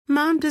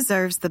Mom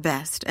deserves the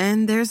best,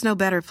 and there's no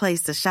better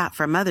place to shop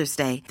for Mother's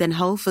Day than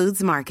Whole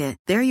Foods Market.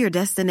 They're your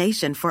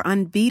destination for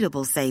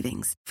unbeatable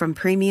savings, from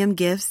premium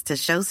gifts to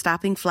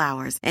show-stopping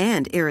flowers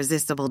and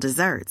irresistible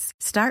desserts.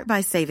 Start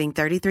by saving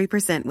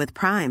 33% with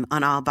Prime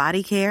on all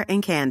body care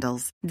and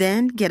candles.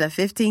 Then get a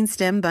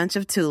 15-stem bunch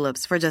of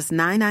tulips for just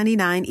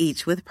 $9.99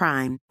 each with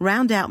Prime.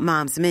 Round out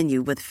Mom's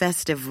menu with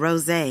festive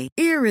rosé,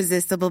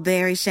 irresistible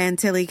berry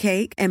chantilly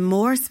cake, and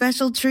more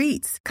special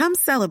treats. Come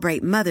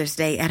celebrate Mother's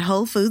Day at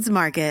Whole Foods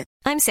Market.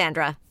 I'm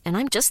Sandra, and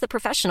I'm just the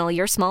professional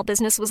your small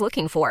business was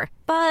looking for.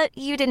 But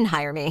you didn't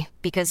hire me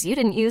because you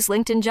didn't use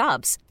LinkedIn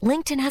Jobs.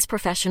 LinkedIn has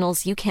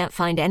professionals you can't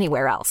find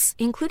anywhere else,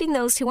 including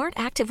those who aren't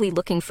actively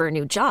looking for a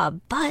new job,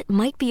 but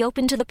might be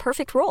open to the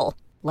perfect role,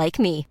 like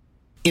me.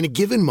 In a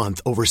given month,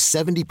 over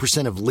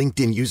 70% of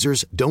LinkedIn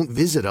users don't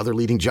visit other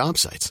leading job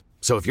sites.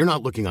 So if you're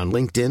not looking on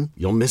LinkedIn,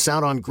 you'll miss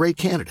out on great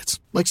candidates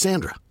like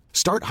Sandra.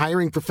 Start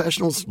hiring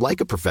professionals like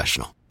a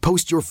professional.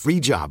 Post your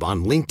free job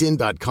on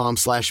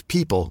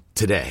linkedin.com/people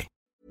today.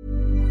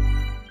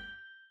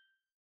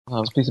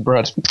 Oh, it's a piece of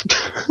bread.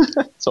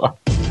 Sorry.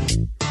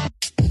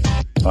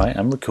 Right,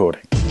 I'm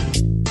recording.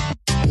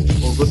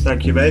 All good,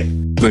 thank you, mate.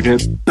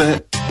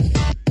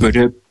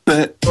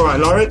 All right,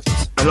 Lawrence.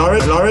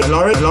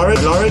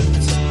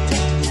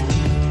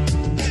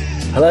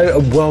 Hello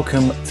and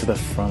welcome to the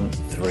Front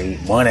Three.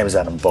 My name is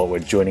Adam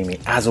Boltwood. Joining me,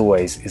 as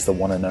always, is the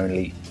one and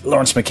only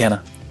Lawrence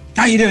McKenna.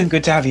 How are you doing?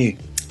 Good to have you.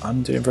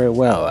 I'm doing very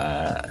well.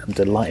 I'm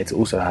delighted to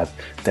also have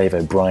Dave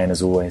O'Brien,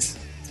 as always.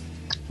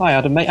 Hi,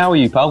 Adam, mate. How are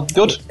you, pal?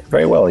 Good.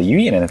 Very well. Are you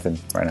eating anything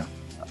right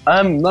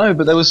now? No,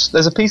 but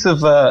there's a piece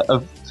of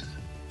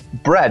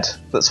bread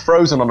that's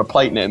frozen on a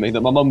plate near me that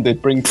my mum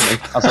did bring to me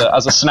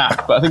as a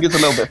snack, but I think it's a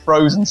little bit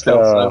frozen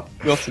still, so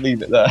you'll have to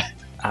leave it there.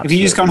 Have you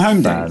just gone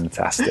home, Dave?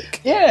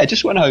 Fantastic. Yeah,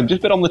 just went home,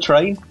 just been on the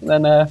train, and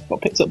then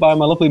got picked up by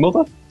my lovely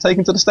mother,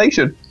 taken to the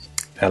station.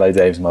 Hello,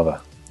 Dave's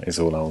mother, is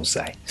all I will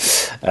say.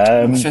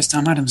 First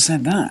time Adam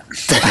said that.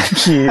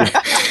 Thank you.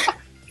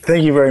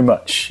 Thank you very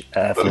much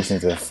for listening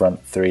to the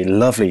Front Three.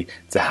 Lovely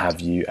to have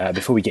you.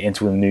 Before we get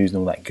into all the news and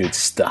all that good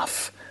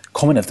stuff,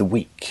 comment of the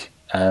week.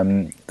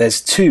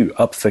 There's two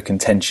up for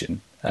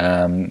contention,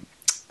 and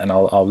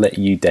I'll let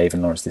you, Dave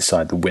and Lawrence,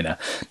 decide the winner.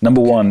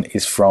 Number one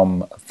is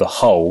from The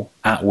Hull,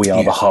 at We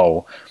Are The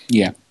Hull.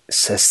 Yeah.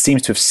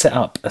 Seems to have set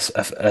up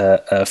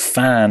a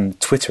fan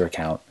Twitter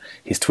account.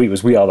 His tweet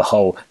was, "We are The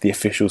Hull, the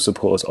official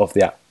supporters of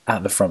the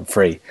At The Front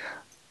Three."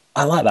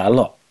 I like that a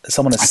lot.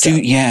 Someone has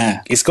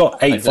It's got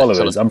 8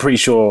 followers. I'm pretty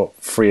sure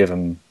 3 of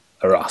them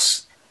are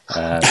us.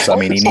 So I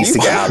mean, he needs to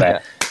get out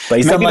there. But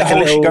he's Maybe done like The Hull a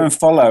little... should go and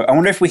follow. I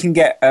wonder if we can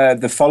get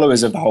the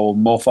followers of The Hull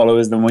more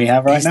followers than we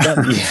have right now.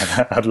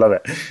 Yeah, I'd love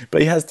it.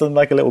 But he has done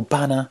like a little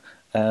banner.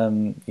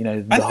 The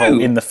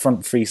Hull in the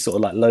Front Three sort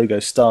of like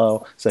logo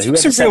style. So it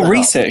was some real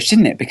research,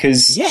 didn't it?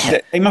 Because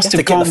they must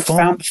have gone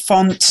found the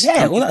fonts,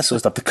 all that sort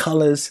of stuff, the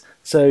colours.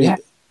 So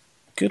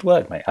good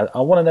work, mate. I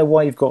want to know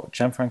why you've got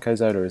Gianfranco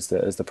Zola as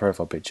the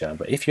profile picture.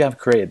 But if you have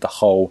created the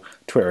whole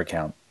Twitter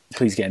account,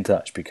 please get in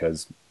touch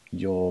because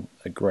you're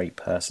a great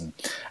person.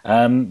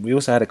 We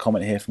also had a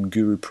comment here from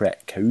Guru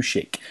Pret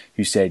Kaushik,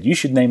 who said you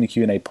should name the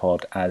Q&A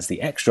pod as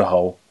the Extra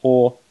Hole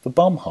or the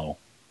Bum Hole.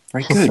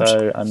 Very good.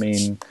 So I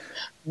mean,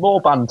 more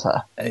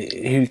banter.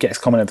 Who gets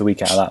comment of the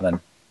week out of that then?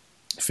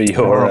 For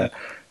your,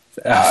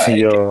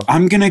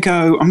 I'm gonna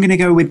go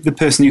with the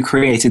person who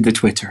created the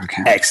Twitter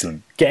account.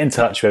 Excellent. Get in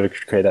touch whoever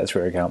created that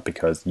Twitter account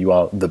because you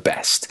are the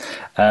best.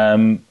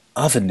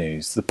 Other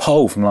news: the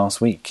poll from last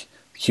week,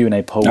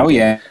 Q&A poll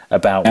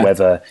about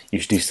whether you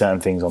should do certain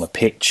things on a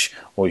pitch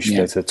or you should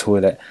go to the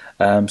toilet.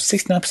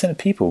 69% of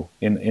people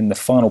in the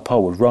final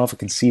poll would rather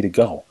concede a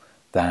goal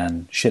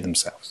than shit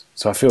themselves.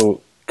 So I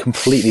feel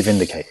completely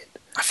vindicated.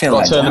 I feel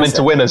got to turn them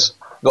into winners.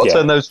 Got to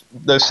turn those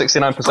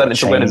 69%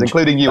 into winners,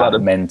 including you,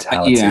 Adam.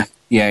 Mentality.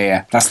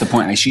 Yeah. That's the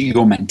point. Actually,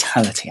 your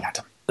mentality,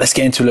 Adam. Let's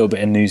get into a little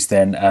bit of news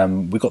then.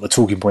 We've got the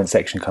talking point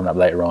section coming up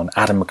later on.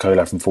 Adam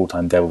McCullough from Full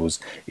Time Devils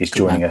is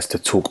joining us to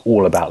talk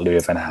all about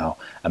Louis van Gaal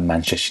and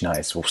Manchester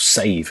United. So we'll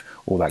save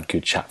all that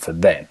good chat for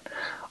then.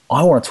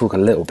 I want to talk a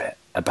little bit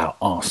about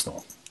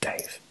Arsenal,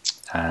 Dave.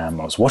 I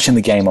was watching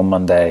the game on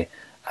Monday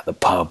at the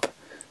pub.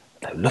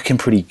 They're looking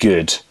pretty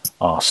good,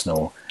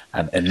 Arsenal.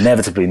 And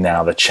inevitably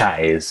now the chat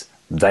is,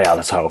 they are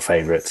the title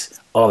favourites.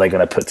 Are they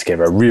going to put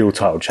together a real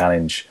title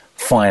challenge?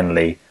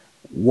 Finally,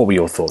 what were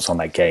your thoughts on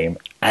that game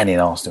and in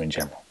Arsenal in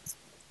general?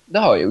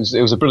 No, it was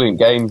a brilliant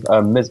game.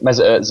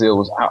 Mesut Ozil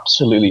was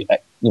absolutely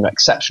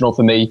exceptional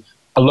for me.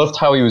 I loved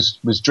how he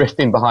was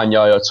drifting behind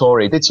Yaya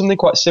Toure. He did something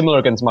quite similar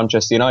against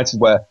Manchester United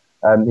where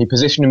he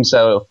positioned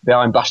himself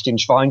behind Bastian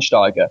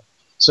Schweinsteiger.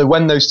 So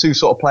when those two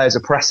sort of players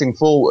are pressing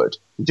forward,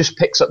 he just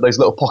picks up those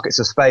little pockets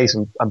of space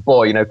and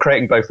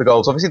creating both the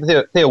goals. Obviously,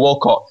 the Theo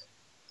Walcott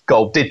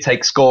goal did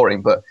take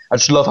scoring, but I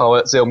just love how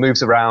Ozil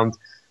moves around.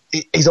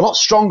 He's a lot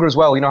stronger as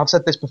well. I've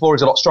said this before,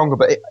 he's a lot stronger,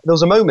 but there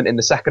was a moment in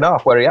the second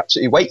half where he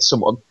absolutely waits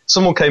someone.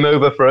 Someone came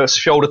over for a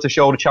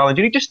shoulder-to-shoulder challenge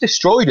and he just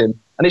destroyed him.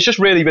 And it's just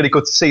really, really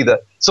good to see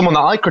that someone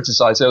that I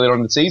criticised earlier on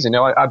in the season,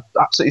 I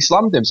absolutely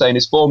slammed him saying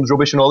his form's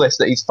rubbish and all this,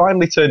 that he's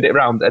finally turned it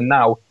around and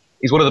now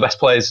he's one of the best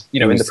players, in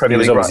the Premier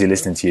League. He's obviously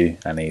listening to you,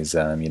 and he's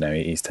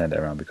he's turned it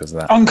around because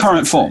of that. On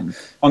current form,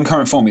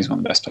 he's one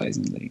of the best players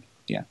in the league.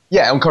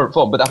 Yeah, on current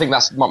form. But I think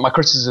that's my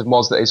criticism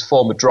was that his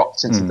form had dropped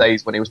since the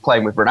days when he was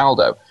playing with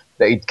Ronaldo.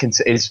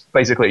 That is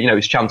basically,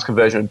 his chance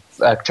creation,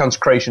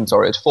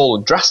 has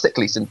fallen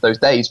drastically since those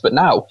days. But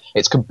now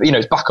it's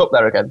back up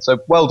there again. So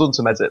well done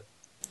to Mesut.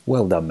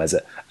 Well done,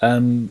 Mesut.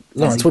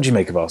 Lawrence, what do you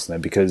make of Arsenal?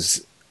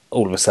 Because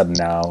all of a sudden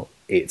now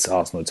it's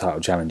Arsenal title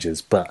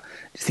challengers. But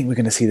do you think we're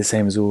going to see the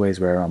same as always,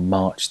 where around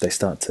March they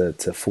start to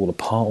fall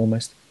apart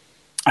almost?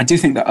 I do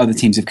think that other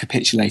teams have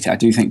capitulated. I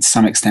do think to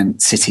some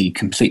extent City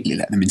completely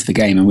let them into the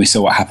game, and we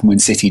saw what happened when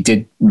City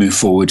did move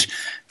forward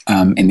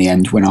in the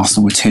end when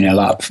Arsenal were 2-0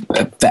 up.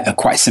 A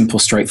quite simple,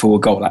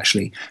 straightforward goal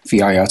actually for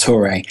Yaya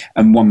Toure,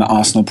 and one that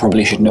Arsenal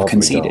probably shouldn't have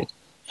conceded. Goal.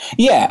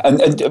 Yeah,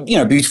 and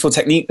beautiful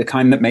technique, the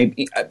kind that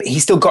maybe he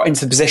still got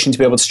into the position to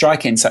be able to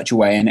strike it in such a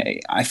way, and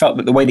I felt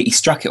that the way that he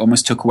struck it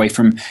almost took away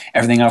from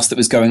everything else that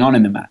was going on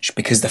in the match,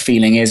 because the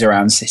feeling is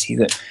around City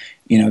that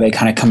they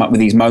kind of come up with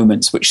these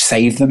moments which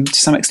save them to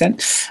some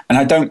extent, and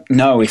I don't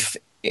know if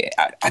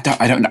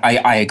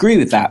I agree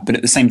with that, but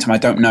at the same time I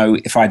don't know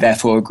if I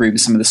therefore agree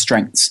with some of the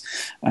strengths.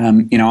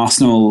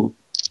 Arsenal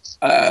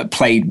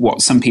played what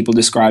some people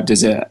described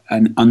as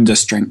an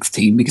understrength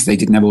team because they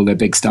didn't have all their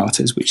big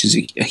starters, which is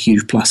a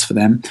huge plus for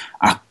them.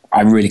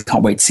 I really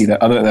can't wait to see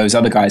those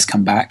other guys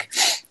come back.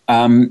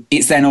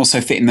 It's then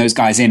also fitting those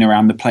guys in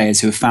around the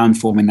players who have found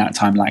form in that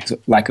time, like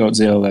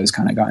Ozil, those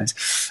kind of guys.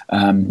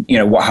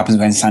 What happens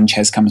when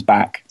Sanchez comes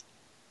back,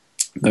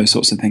 those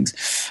sorts of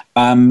things.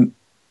 And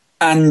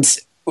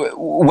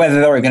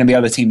whether there are going to be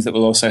other teams that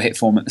will also hit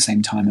form at the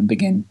same time and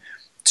begin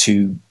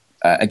to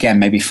again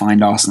maybe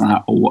find Arsenal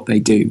out or what they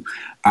do.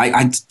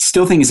 I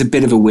still think it's a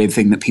bit of a weird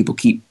thing that people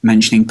keep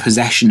mentioning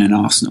possession in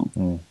Arsenal.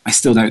 I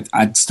still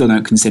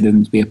don't consider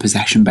them to be a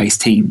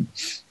possession-based team.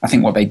 I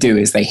think what they do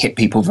is they hit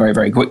people very,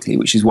 very quickly,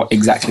 which is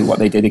exactly what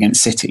they did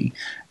against City,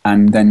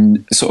 and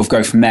then sort of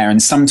go from there.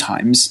 And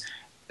sometimes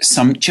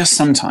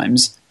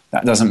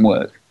that doesn't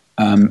work.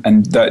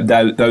 And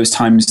those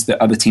times that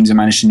other teams have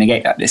managed to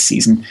negate that this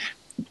season,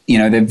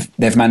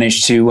 they've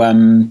managed to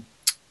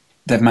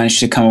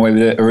come away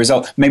with a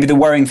result. Maybe the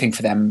worrying thing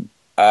for them,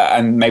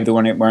 and maybe the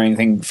worrying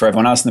thing for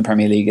everyone else in the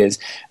Premier League, is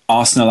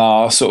Arsenal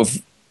are sort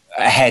of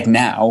ahead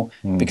now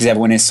because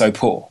everyone is so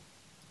poor.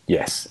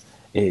 Yes,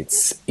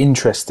 it's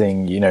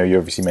interesting. You're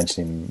obviously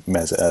mentioning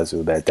Mesut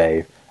Ozil there,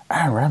 Dave.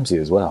 Aaron Ramsey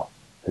as well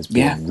has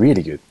been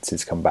really good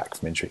since come back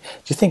from injury.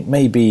 Do you think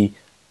maybe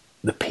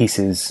the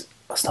pieces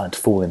are starting to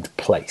fall into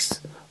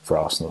place for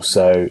Arsenal?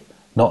 So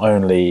not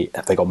only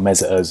have they got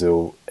Mesut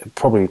Ozil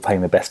probably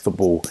playing the best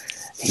football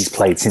he's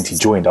played since he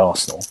joined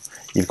Arsenal,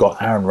 you've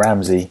got Aaron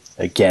Ramsey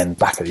again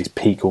back at his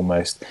peak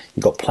almost.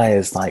 You've got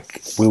players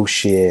like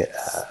Wilshere,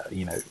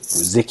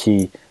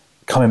 Rosicky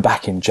coming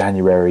back in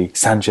January.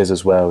 Sanchez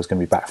as well is going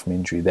to be back from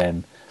injury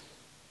then.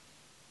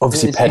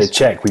 Obviously, Petr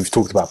Cech, we've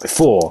talked about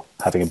before,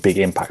 having a big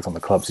impact on the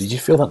club. So do you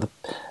feel that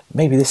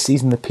maybe this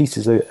season the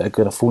pieces are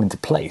going to fall into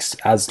place,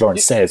 as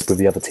Lawrence says, with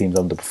the other teams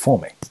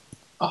underperforming?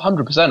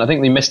 100%. I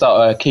think they missed out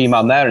a key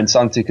man there in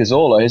Santi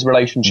Cazorla. His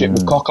relationship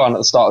with Coquelin at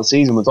the start of the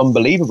season was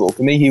unbelievable.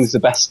 For me, he was the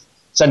best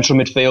central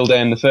midfielder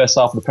in the first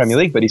half of the Premier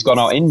League, but he's gone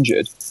out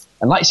injured.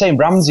 And like you're saying,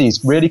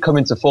 Ramsey's really come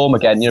into form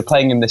again,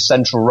 playing in this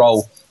central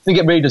role. I think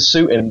it really does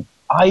suit him.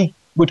 I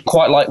would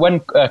quite like, when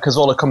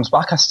Cazorla comes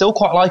back, I still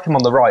quite like him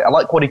on the right. I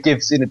like what he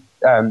gives in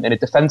a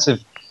defensive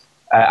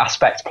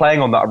aspect,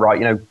 playing on that right,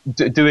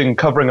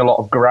 covering a lot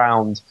of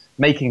ground,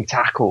 making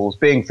tackles,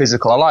 being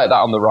physical. I like that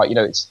on the right.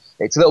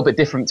 It's a little bit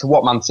different to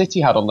what Man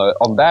City had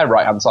on their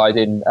right-hand side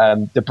in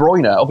De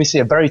Bruyne. Obviously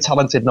a very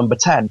talented number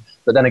 10,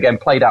 but then again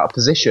played out of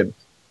position.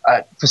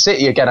 For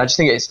City, again, I just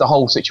think it's the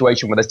whole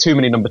situation where there's too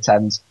many number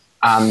 10s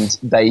and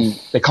they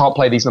can't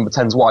play these number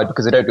 10s wide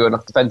because they don't do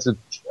enough defensive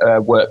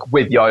work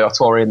with Yaya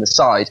Toure in the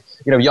side.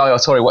 Yaya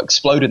Toure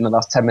exploded in the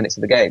last 10 minutes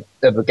of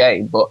the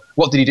game, but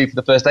what did he do for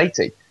the first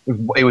 80?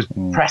 He was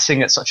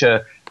pressing at such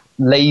a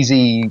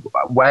lazy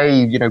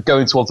way,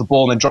 going towards the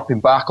ball and then dropping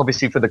back.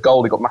 Obviously for the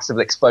goal, he got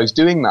massively exposed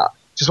doing that.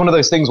 Just one of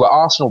those things where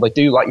Arsenal, they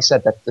do, like you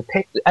said,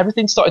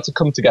 everything started to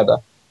come together.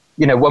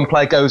 One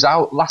player goes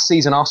out. Last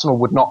season, Arsenal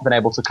would not have been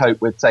able to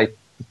cope with, say,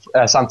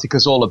 Santi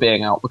Cazorla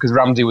being out because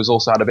Ramsey was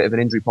also had a bit of an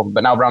injury problem.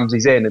 But now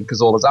Ramsey's in and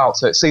Cazorla's out.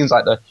 So it seems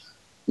like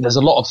there's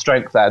a lot of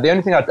strength there. The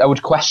only thing I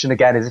would question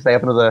again is if they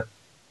have another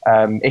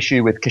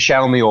issue with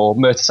Koscielny or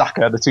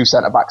Mertesacker, the two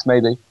centre-backs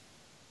maybe,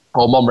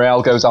 or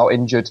Monreal goes out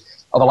injured.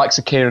 Are the likes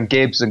of Kieran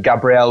Gibbs and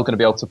Gabriel going to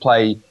be able to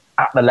play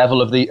at the level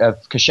of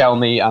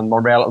Koscielny and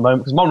Monreal at the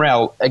moment? Because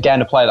Monreal,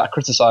 again, a player that I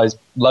criticise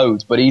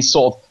loads, but he's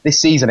sort of, this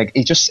season,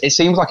 it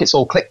seems like it's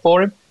all clicked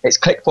for him. It's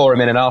clicked for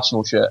him in an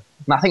Arsenal shirt.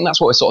 And I think that's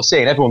what we're sort of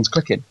seeing. Everyone's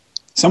clicking.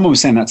 Someone was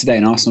saying that today,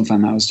 an Arsenal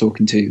fan that I was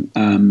talking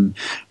to.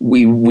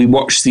 We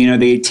watched,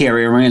 the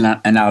Thierry Henry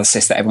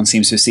analysis that everyone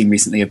seems to have seen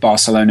recently of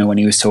Barcelona when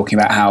he was talking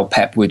about how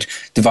Pep would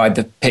divide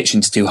the pitch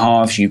into two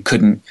halves. You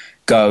couldn't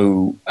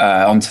go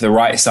onto the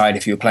right side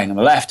if you were playing on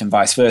the left and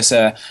vice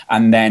versa.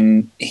 And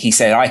then he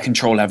said, I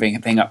control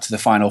everything up to the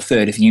final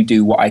third. If you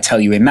do what I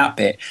tell you in that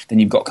bit, then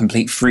you've got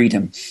complete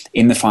freedom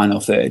in the final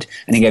third.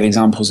 And he gave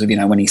examples of,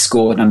 when he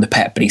scored under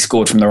Pep, but he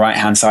scored from the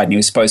right-hand side and he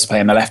was supposed to play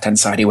on the left-hand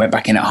side. He went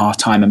back in at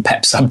half-time and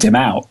Pep subbed him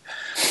out.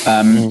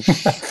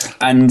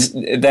 And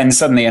then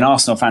suddenly an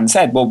Arsenal fan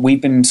said, well,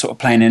 we've been sort of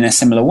playing in a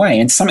similar way.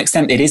 And to some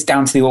extent, it is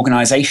down to the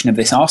organisation of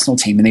this Arsenal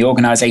team and the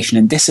organisation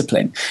and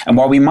discipline. And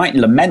while we might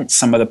lament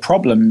some of the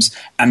problems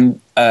and,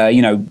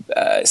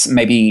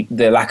 maybe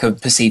the lack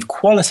of perceived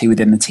quality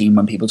within the team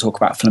when people talk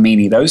about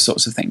Flamini, those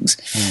sorts of things,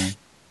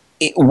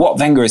 what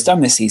Wenger has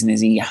done this season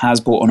is he has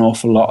brought an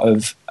awful lot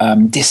of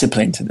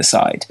discipline to the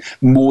side,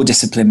 more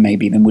discipline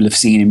maybe than we'll have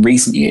seen in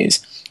recent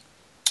years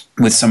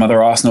with some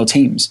other Arsenal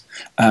teams,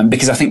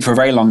 because I think for a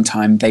very long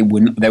time they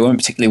weren't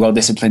particularly well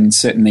disciplined.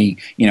 Certainly,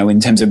 in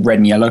terms of red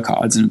and yellow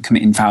cards and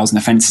committing fouls and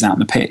offences out on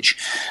the pitch.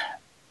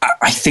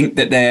 I think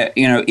that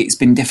it's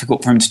been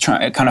difficult for him to try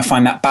to kind of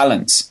find that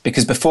balance,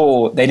 because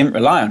before they didn't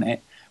rely on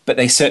it, but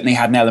they certainly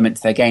had an element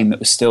to their game that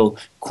was still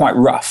quite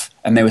rough,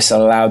 and they were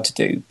still allowed to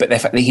do.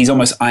 But he's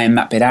almost ironed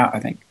that bit out, I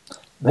think.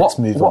 Let's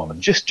move on.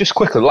 Just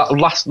quickly,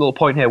 last little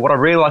point here. What I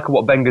really like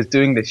what Wenger's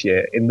doing this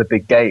year in the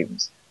big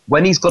games,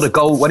 when he's got a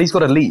goal, when he's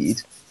got a lead,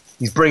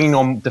 he's bringing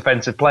on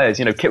defensive players.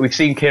 We've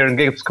seen Kieran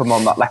Gibbs come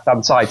on that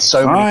left-hand side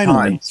so many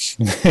times.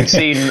 We've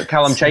seen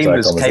Callum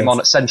Chambers came on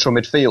at central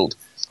midfield.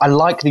 I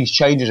like these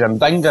changes,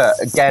 and Wenger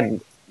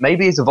again.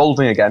 Maybe he's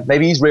evolving again.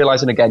 Maybe he's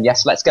realising again.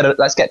 Yes, let's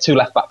get 2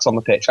 left backs on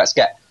the pitch. Let's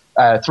get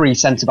 3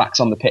 centre backs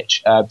on the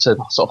pitch to sort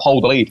of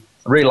hold the lead.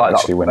 I really like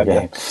that. Win a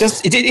game.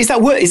 Is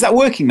that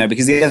working though?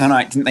 Because the other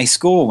night, didn't they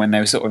score when they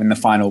were sort of in the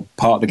final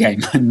part of the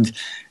game, and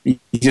he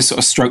just sort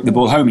of stroked the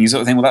ball home? You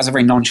sort of think, well, that's a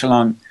very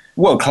nonchalant,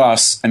 world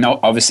class, and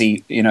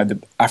obviously the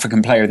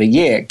African Player of the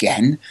Year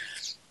again.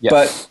 Yeah.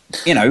 But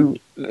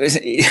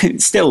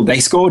still they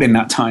scored in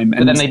that time.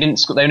 But then they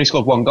didn't. They only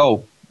scored 1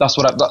 goal. That's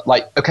what they,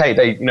 like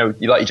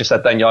you just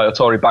said then, Yaya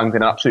Toure banged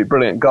in an absolute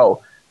brilliant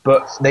goal.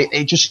 But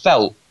it just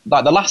felt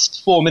like the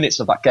last 4 minutes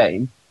of that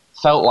game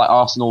felt like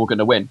Arsenal were going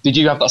to win. Did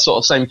you have that sort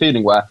of same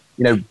feeling where,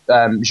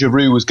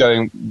 Giroud was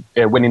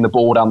winning the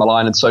ball down the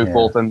line and so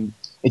forth, and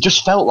it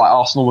just felt like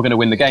Arsenal were going to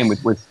win the game with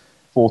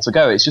 4 to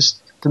go? It's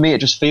just, to me, it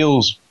just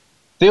feels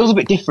a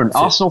bit different.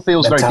 Arsenal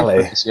feels very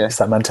different this year. It's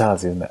that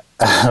mentality, isn't it?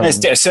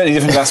 It's certainly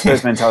different to that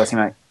Spurs mentality,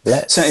 mate.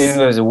 Certainly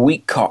those are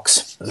weak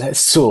cocks.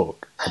 Let's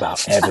talk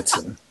about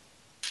Everton.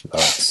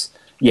 Because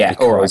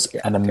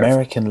an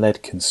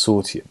American-led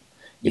consortium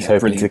is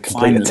hoping to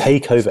complete a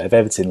takeover of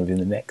Everton within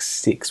the next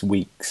 6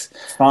 weeks.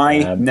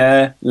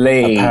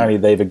 Finally. Apparently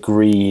they've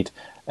agreed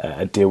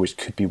a deal which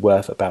could be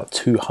worth about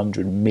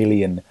 £200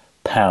 million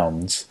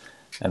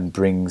and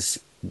brings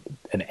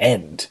an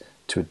end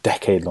to a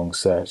decade-long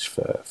search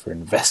for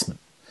investment.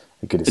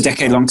 A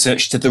decade-long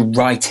search to the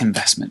right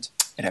investment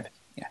in Everton.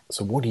 Yeah.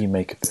 So what do you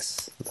make of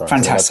this?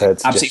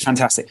 Fantastic. Absolutely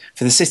fantastic.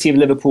 For the city of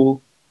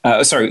Liverpool...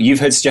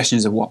 you've heard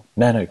suggestions of what?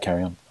 No,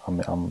 carry on.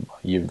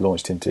 You've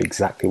launched into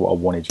exactly what I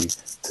wanted you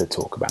to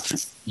talk about.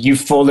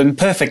 You've fallen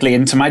perfectly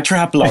into my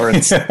trap,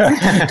 Lawrence.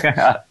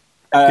 What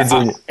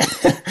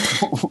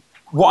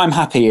I'm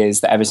happy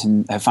is that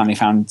Everton have finally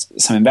found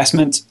some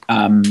investment.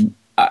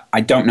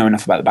 I don't know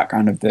enough about the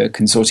background of the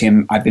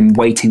consortium. I've been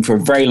waiting for a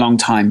very long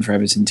time for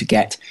Everton to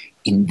get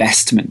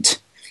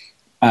investment.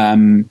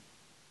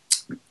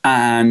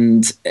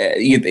 And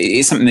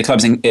it's something the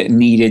club's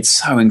needed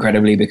so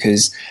incredibly,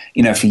 because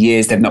for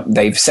years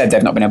they've said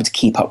they've not been able to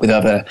keep up with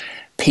other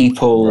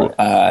people,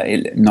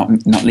 right.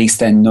 Not least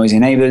their noisy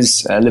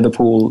neighbours,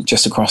 Liverpool,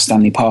 just across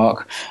Stanley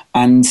Park,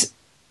 and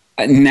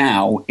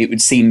now it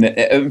would seem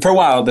that for a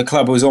while the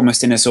club was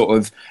almost in a sort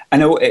of, I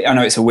know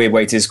it's a weird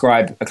way to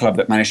describe a club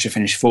that managed to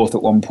finish 4th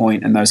at one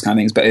point and those kind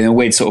of things, but in a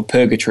weird sort of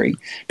purgatory,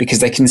 because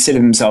they consider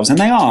themselves, and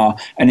they are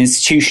an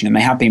institution, and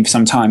they have been for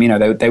some time.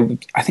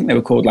 I think they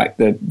were called like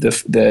the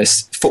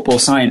football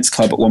science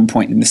club at one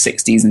point in the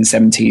 60s and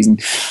 70s, and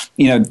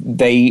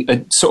they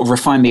sort of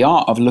refined the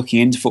art of looking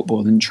into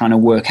football and trying to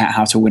work out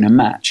how to win a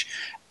match.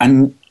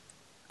 And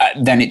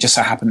then it just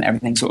so happened that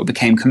everything sort of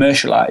became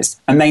commercialised,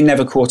 and they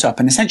never caught up.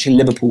 And essentially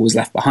Liverpool was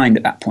left behind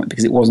at that point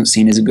because it wasn't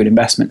seen as a good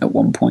investment at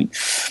one point.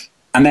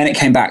 And then it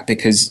came back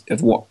because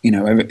of what,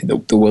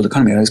 the world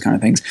economy, those kind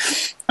of things.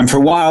 And for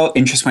a while,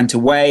 interest went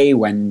away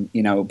when,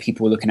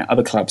 people were looking at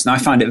other clubs. And I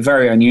find it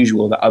very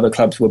unusual that other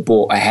clubs were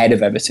bought ahead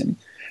of Everton.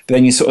 But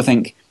then you sort of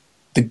think,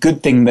 the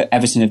good thing that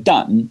Everton have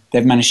done,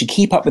 they've managed to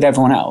keep up with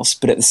everyone else,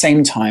 but at the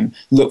same time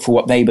look for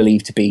what they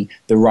believe to be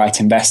the right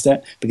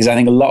investor. Because I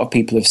think a lot of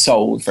people have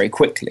sold very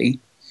quickly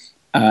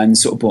and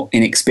sort of brought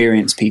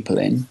inexperienced people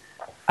in,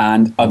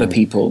 and other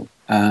people,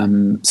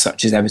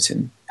 such as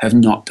Everton, have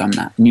not done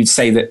that. And you'd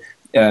say that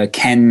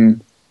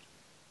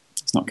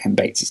it's not Ken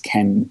Bates, it's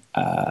Bill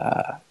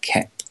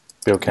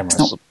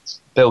Kenwright.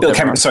 Bill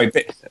Kenwright. Sorry,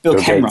 Bill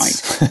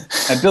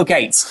Kenwright. Bill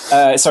Gates.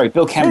 Sorry,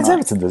 Bill Kenwright.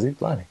 Everton, does he?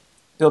 Blimey.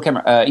 Bill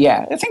Cameron, I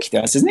think he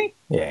does, doesn't he?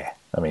 Yeah,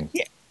 I mean,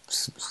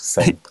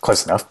 Same,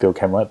 close enough. Bill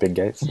Kenwright, Ben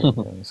Gates.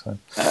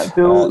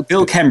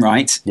 Bill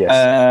Kenwright,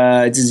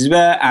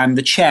 yes. And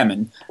the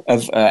chairman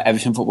of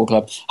Everton Football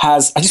Club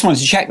has. I just wanted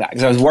to check that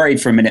because I was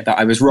worried for a minute that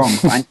I was wrong.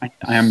 I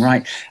am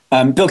right.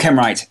 Bill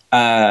Kenwright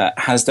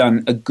has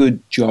done a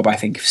good job, I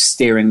think, of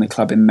steering the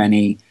club in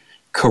many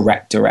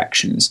correct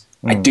directions.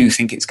 I do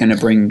think it's going to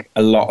bring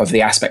a lot of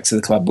the aspects of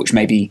the club, which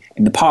maybe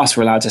in the past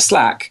were allowed to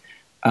slack,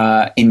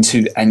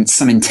 into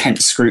some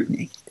intense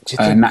scrutiny.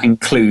 And that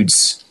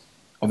includes,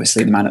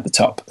 obviously, the man at the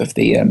top of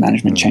the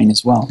management chain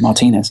as well,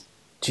 Martinez.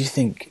 Do you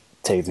think,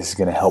 Dave, this is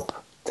going to help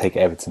take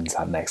Everton to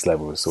that next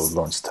level, as sort of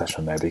Lawrence touched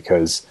on there?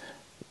 Because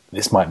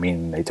this might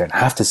mean they don't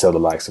have to sell the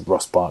likes of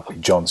Ross Barkley,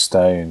 John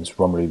Stones,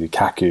 Romelu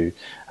Lukaku,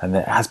 and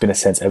there has been a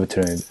sense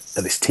Everton and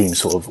this team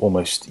sort of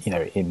almost,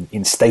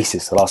 in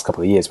stasis the last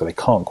couple of years where they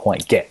can't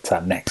quite get to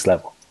that next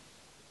level.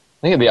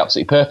 I think it'd be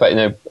absolutely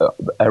perfect.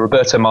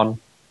 Roberto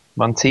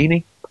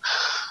Mantini.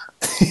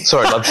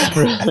 Sorry, lads.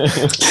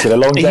 It's been a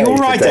long day. Are you all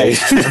right, Dave?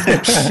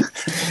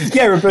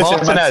 Yeah, Roberto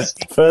Martinez.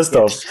 First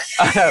off,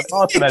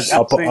 Martinez.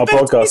 our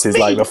podcast is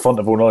like the font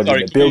of all knowledge.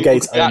 Sorry, Bill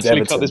Gates owns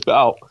actually Everton. cut this bit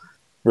out.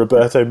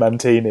 Roberto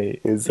Mantini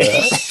is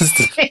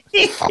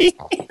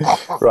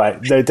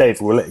right. No,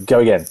 Dave, we'll go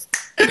again.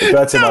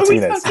 Roberto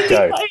Martinez,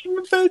 go.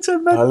 Roberto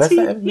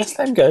Martinez. Let's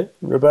let him go.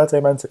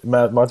 Roberto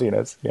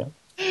Martinez, yeah.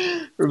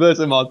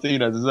 Roberto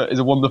Martinez is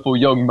a wonderful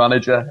young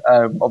manager.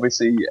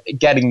 Obviously,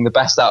 getting the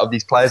best out of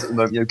these players at the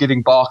moment.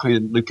 Giving Barkley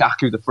and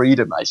Lukaku the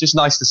freedom. It's just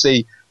nice to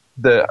see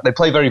they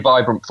play very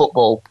vibrant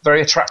football,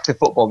 very attractive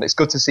football, and it's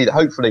good to see that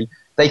hopefully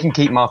they can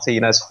keep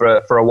Martinez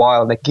for a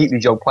while and they can keep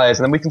these young players,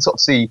 and then we can sort of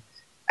see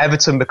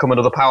Everton become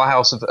another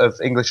powerhouse of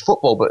English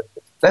football. But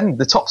then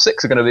the top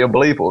six are going to be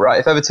unbelievable, right?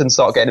 If Everton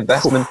start getting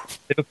investment,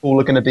 Liverpool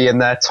are going to be in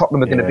there,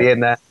 Tottenham are going to be in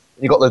there.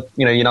 You've got the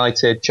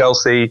United,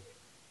 Chelsea,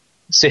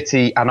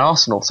 City and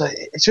Arsenal. So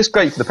it's just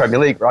great for the Premier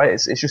League, right?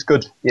 It's just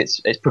good.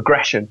 It's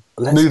progression.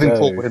 Moving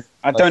forward.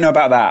 I don't know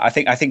about that. I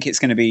think it's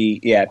going to be,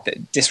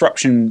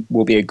 disruption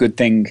will be a good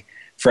thing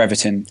for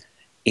Everton.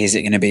 Is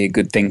it going to be a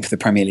good thing for the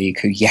Premier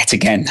League, who yet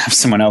again have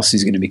someone else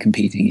who's going to be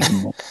competing even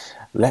more?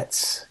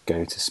 Let's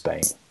go to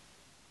Spain.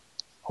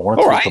 I want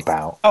to talk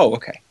about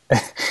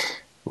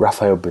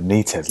Rafael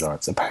Benitez,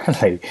 Lawrence.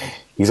 Apparently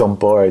he's on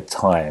borrowed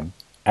time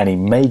and he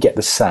may get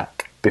the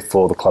sack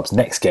before the club's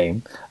next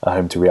game at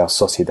home to Real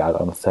Sociedad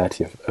on the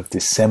 30th of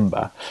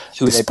December,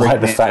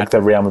 despite the fact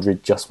that Real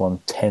Madrid just won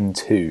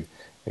 10-2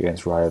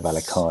 against Rayo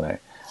Vallecano.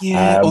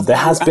 There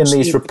has been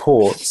these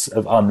reports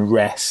of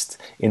unrest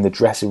in the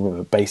dressing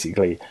room,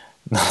 basically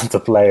none of the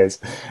players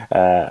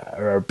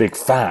are a big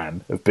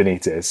fan of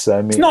Benitez. So,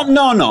 I mean, it's not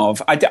none of.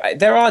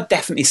 There are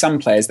definitely some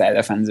players there that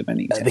are fans of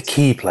Benitez. The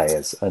key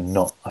players are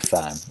not a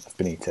fan of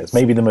Benitez.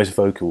 Maybe the most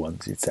vocal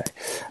ones, you'd say.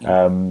 But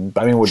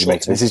I mean, what do you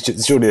make of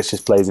this? Surely this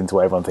just plays into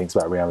what everyone thinks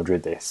about Real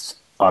Madrid. It's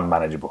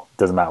unmanageable.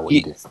 Doesn't matter what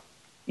you do.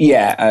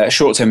 Yeah,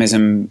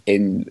 short-termism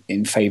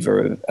in favour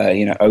of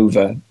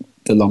over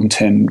the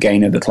long-term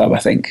gain of the club, I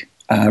think.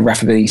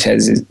 Rafa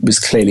Benitez was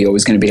clearly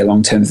always going to be a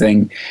long-term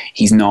thing.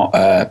 He's not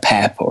a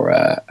Pep or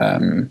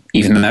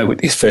even though with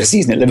his first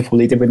season at Liverpool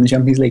he did win the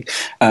Champions League,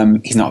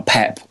 he's not a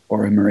Pep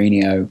or a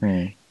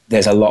Mourinho.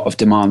 There's a lot of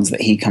demands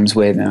that he comes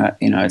with.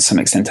 To some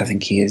extent, I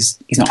think he's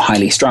not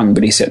highly strung,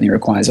 but he certainly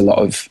requires a lot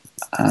of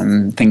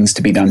things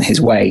to be done his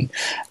way.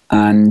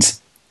 And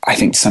I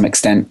think to some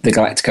extent the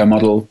Galactico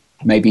model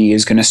maybe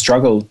is going to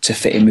struggle to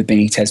fit in with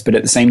Benitez, but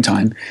at the same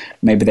time,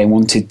 maybe they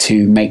wanted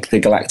to make sure the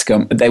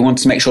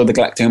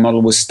Galactico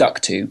model was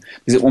stuck to,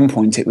 because at one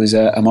point it was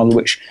a model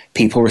which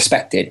people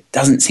respected. It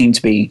doesn't seem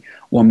to be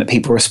one that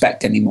people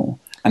respect anymore.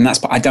 And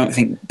I don't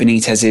think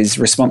Benitez is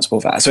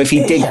responsible for that. So if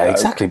he did, I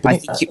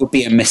think it would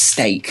be a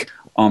mistake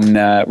on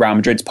Real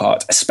Madrid's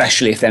part,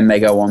 especially if then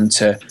they go on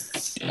to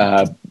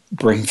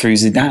bring through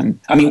Zidane.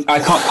 I mean, I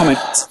can't comment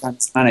on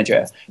Zidane's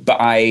manager, but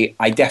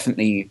I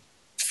definitely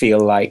feel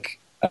like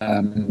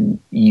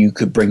you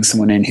could bring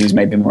someone in who's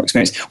maybe more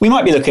experienced. We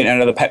might be looking at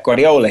another Pep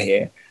Guardiola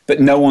here, but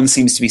no one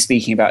seems to be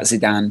speaking about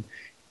Zidane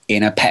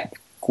in a Pep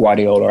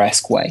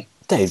Guardiola-esque way.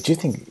 Dave, do you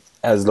think,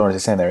 as Lawrence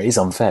is saying there, it is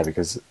unfair?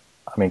 Because,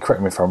 I mean,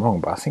 correct me if I'm wrong,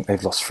 but I think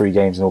they've lost 3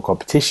 games in all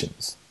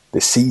competitions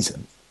this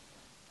season.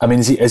 I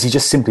mean, has he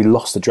just simply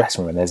lost the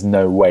dressing room and there's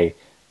no way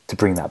to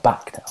bring that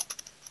back now?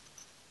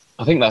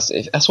 I think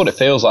that's what it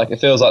feels like.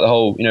 It feels like the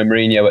whole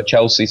Mourinho at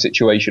Chelsea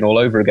situation all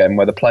over again,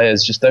 where the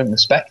players just don't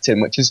respect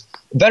him, which is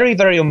very,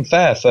 very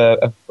unfair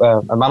for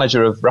a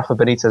manager of Rafa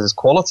Benitez's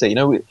quality.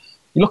 You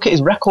look at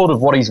his record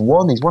of what he's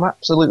won. He's won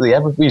absolutely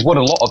everything. He's won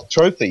a lot of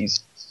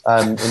trophies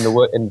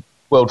in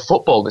world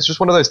football. It's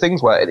just one of those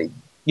things where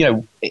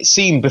it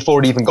seemed before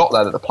it even got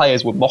there that the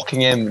players were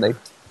mocking him.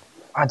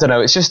 I don't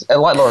know. It's just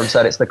like Lauren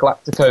said. It's the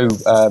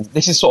Galactico.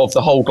 This is sort of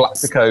the whole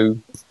Galactico.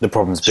 The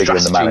problem's bigger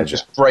than the manager.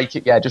 Just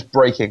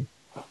breaking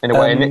in a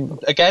way. And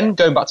again,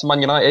 going back to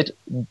Man United,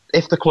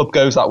 if the club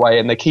goes that way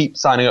and they keep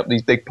signing up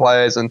these big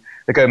players and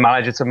they go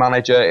manager to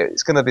manager,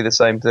 it's going to be the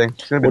same thing.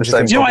 It's going to be the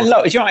same. Do you know what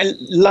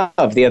I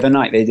love? The other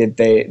night they did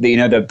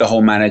the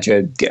whole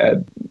manager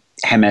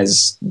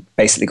James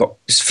basically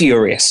was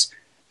furious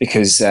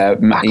because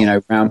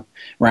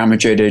Real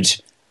Madrid had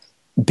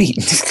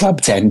beaten this club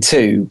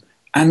 10-2,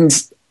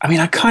 and I mean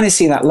I kind of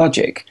see that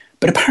logic.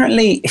 But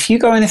apparently, if you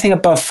go anything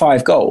above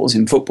 5 goals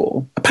in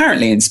football,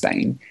 apparently in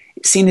Spain,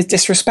 it's seen as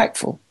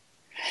disrespectful.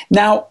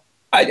 Now,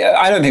 I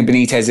don't think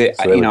Benitez.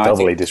 So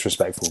doubly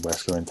disrespectful by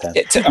scoring 10.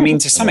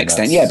 To some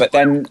extent, yeah. But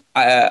then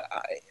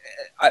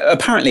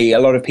apparently, a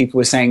lot of people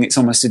were saying it's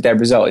almost a dead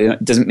result.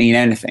 It doesn't mean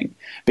anything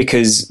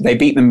because they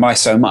beat them by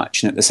so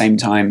much, and at the same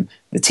time,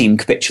 the team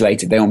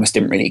capitulated. They almost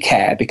didn't really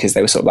care because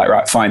they were sort of like,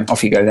 right, fine,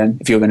 off you go then.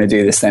 If you're going to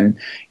do this, then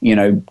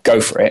go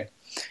for it.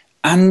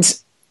 And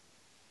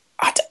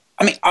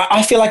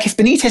I feel like if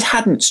Benitez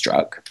hadn't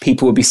struck,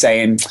 people would be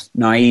saying,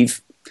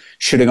 naive,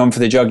 should have gone for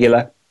the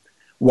jugular.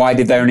 Why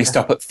did they only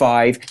stop at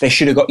 5?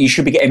 You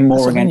should be getting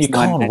more against. You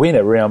can't win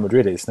at Real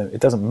Madrid. It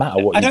doesn't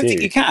matter what you do. I don't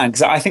think you can,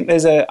 because I think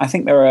that's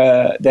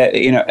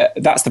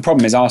the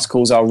problem is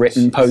articles are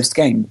written post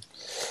game.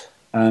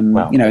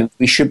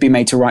 We should be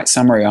made to write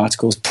summary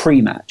articles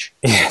pre-match.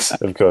 Yes,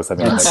 of course. I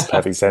mean, that makes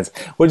perfect sense.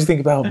 What do you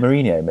think about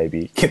Mourinho,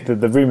 maybe?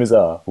 The rumours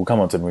are, we'll come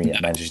on to Mourinho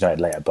at Manchester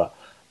United later, but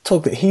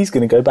talk that he's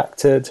going to go back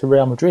to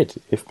Real Madrid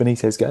if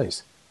Benitez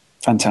goes.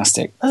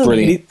 Fantastic.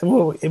 Brilliant.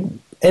 It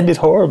ended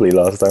horribly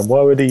last time.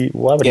 Why would he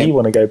want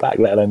to go back,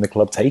 let alone the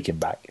club take him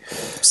back?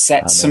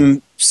 Set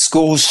some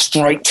scores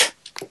straight.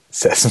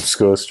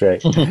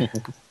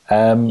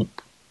 Other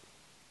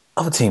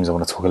teams I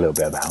want to talk a little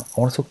bit about. I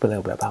want to talk a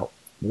little bit about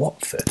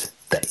Watford,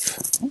 Dave.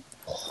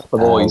 The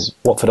boys.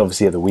 Watford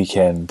obviously at the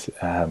weekend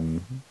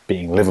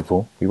beating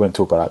Liverpool. We won't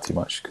talk about that too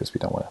much because we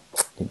don't want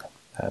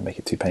to make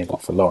it too painful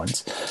for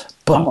Lawrence.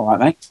 But I'm all right,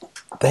 mate.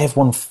 They have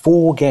won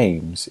 4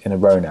 games in a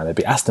row now. They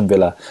beat Aston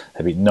Villa,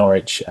 they beat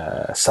Norwich,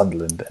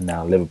 Sunderland, and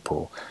now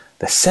Liverpool.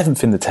 They're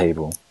 7th in the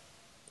table,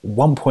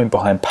 1 point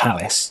behind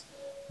Palace,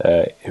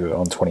 who are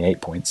on 28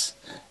 points,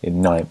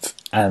 in 9th,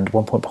 and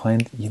 1 point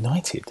behind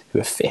United, who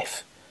are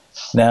 5th.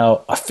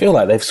 Now, I feel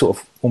like they've sort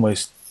of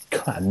almost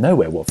come out of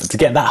nowhere, Watford, to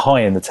get that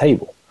high in the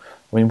table.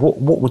 I mean, what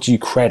would you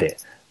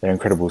credit their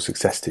incredible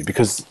success to?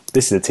 Because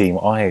this is a team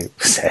I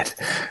said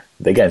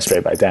they're getting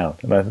straight back down.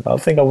 And I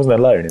think I wasn't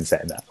alone in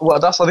saying that. Well,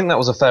 I think that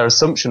was a fair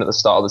assumption at the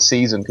start of the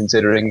season,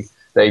 considering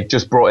they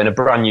just brought in a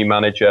brand new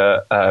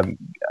manager.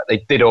 They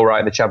did all right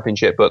in the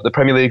Championship, but the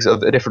Premier League's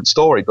a different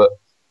story. But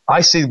I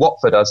see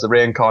Watford as the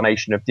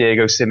reincarnation of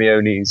Diego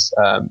Simeone's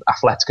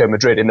Atletico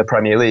Madrid in the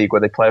Premier League,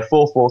 where they play a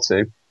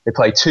 4-4-2. They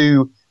play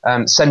 2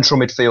 central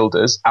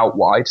midfielders out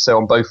wide. So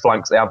on both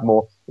flanks, they have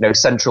more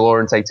central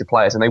orientated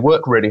players, and they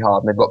work really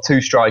hard. And they've got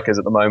 2 strikers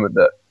at the moment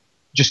that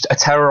just are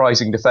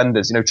terrorising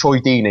defenders. Troy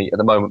Deeney at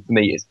the moment for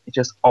me is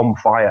just on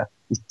fire.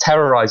 He's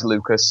terrorised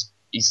Lucas.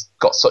 He's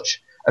got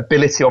such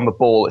ability on the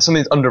ball. It's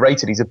something that's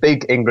underrated. He's a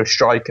big English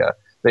striker,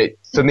 but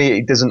for me,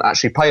 he doesn't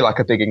actually play like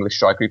a big English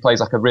striker. He plays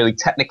like a really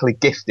technically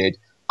gifted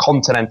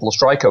continental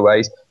striker, where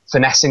he's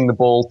finessing the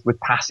ball with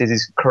passes,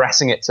 he's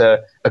caressing it to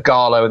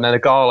Ighalo, and then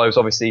Ighalo's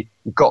obviously,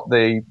 you've got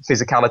the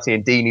physicality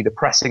in Deeney, the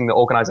pressing, the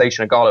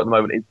organisation. Ighalo at the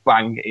moment is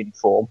bang in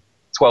form.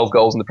 12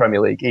 goals in the Premier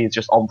League. He is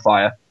just on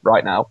fire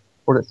right now.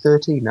 Or at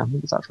 13 now. I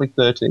think it's actually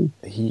 13.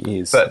 He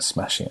is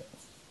smashing it.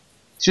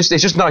 It's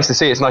just nice to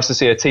see. It's nice to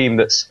see a team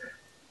that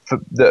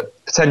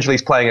potentially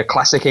is playing a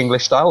classic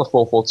English style, a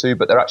 4-4-2,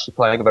 but they're actually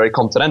playing a very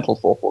continental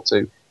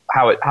 4-4-2.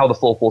 How the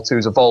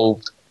 4-4-2's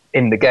evolved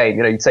in the game.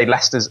 You'd say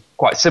Leicester's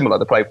quite similar.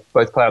 They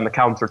both play on the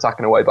counter-attack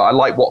in a way, but I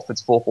like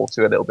Watford's 4-4-2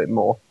 a little bit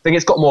more. I think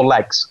it's got more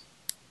legs.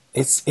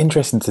 It's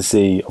interesting to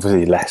see,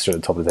 obviously, Leicester at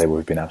the top of the table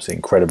have been absolutely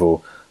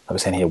incredible. I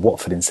was saying here,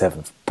 Watford in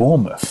 7th.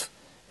 Bournemouth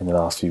in the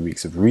last few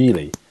weeks have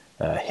really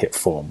hit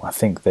form. I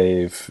think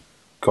they've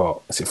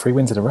got, 3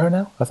 wins in a row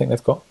now? I think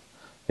they've got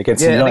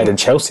against United and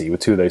Chelsea with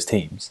 2 of those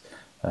teams.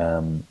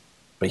 But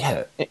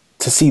yeah,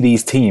 to see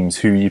these teams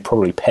who you'd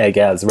probably peg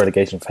as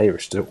relegation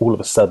favourites to all of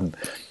a sudden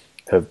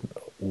have,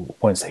 I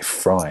won't say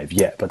thrive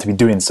yet, but to be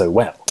doing so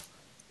well,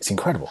 it's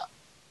incredible.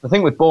 The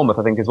thing with Bournemouth,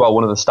 I think as well,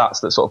 one of the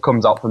stats that sort of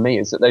comes out for me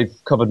is that they've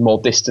covered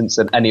more distance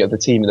than any other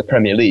team in the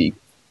Premier League.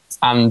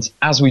 And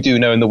as we do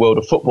know in the world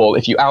of football,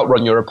 if you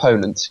outrun your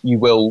opponent, you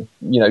will,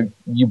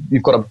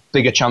 you've got a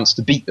bigger chance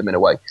to beat them in a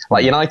way.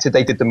 Like United,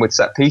 they did them with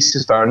set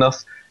pieces, fair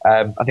enough.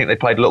 I think they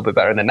played a little bit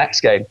better in the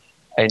next game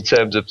in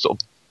terms of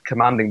sort of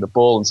commanding the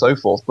ball and so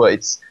forth.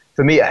 But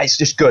for me, it's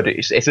just good.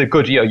 It's a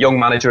good young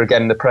manager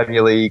again in the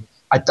Premier League.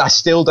 I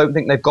still don't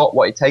think they've got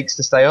what it takes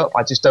to stay up.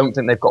 I just don't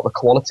think they've got the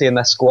quality in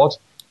their squad.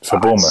 For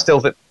Bournemouth?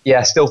 Still think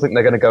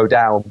they're going to go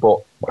down,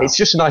 but It's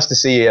just nice to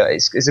see.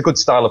 It's a good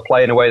style of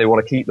play in a way. They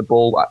want to keep the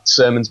ball.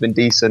 Sermon's been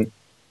decent.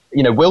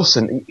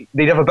 Wilson,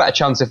 they'd have a better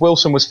chance if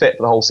Wilson was fit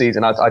for the whole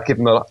season. I'd give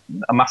him a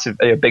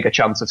bigger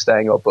chance of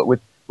staying up. But with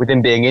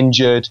him being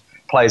injured,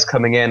 players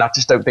coming in, I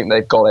just don't think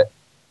they've got it.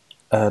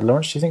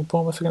 Lawrence, do you think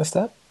Bournemouth are going to stay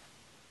up?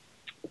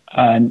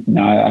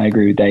 No, I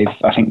agree with Dave.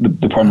 I think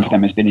the problem for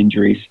them has been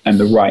injuries and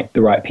the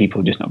right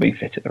people just not being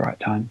fit at the right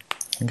time.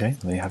 Okay,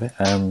 there you have it.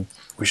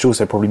 We should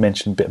also probably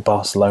mention a bit of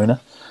Barcelona.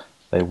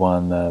 They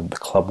won the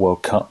Club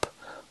World Cup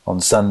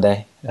on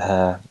Sunday. Is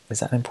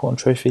that an important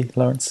trophy,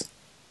 Lawrence?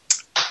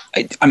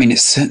 I mean,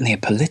 it's certainly a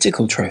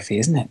political trophy,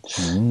 isn't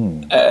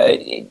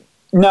it?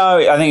 No,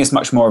 I think it's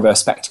much more of a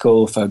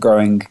spectacle for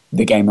growing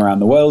the game around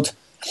the world.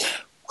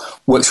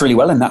 Works really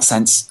well in that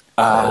sense.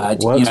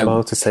 Works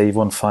well to say you've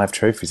won 5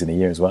 trophies in a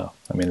year as well.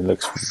 I mean, it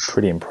looks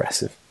pretty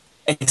impressive.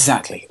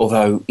 Exactly.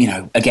 Although,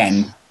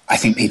 again, I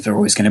think people are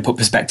always going to put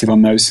perspective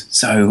on those.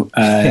 So,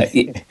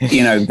 they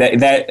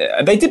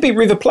did beat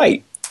River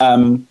Plate.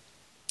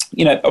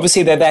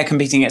 Obviously they're there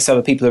competing against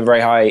other people of very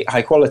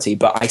high quality,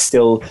 but I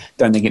still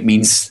don't think it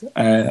means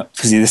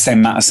the same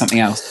amount as something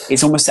else.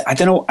 It's almost I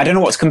don't know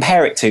what to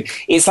compare it to.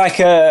 It's like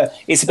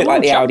it's a bit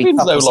like the Audi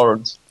Cup, though,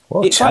 Lawrence.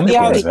 It's like the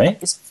Audi. Mate.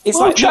 It's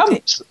like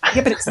champs.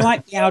 Yeah, but it's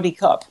like the Audi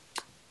Cup.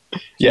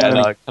 Yeah,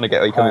 no, I kind of get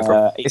where you're coming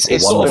from. It's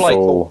sort of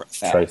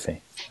like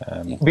trophy.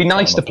 It'd be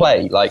nice to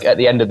play like at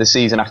the end of the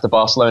season after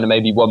Barcelona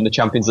maybe won the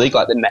Champions League,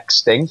 like the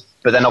next thing.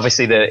 But then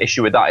obviously the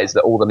issue with that is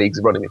that all the leagues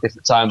are running at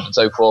different times and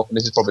so forth, and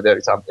this is probably the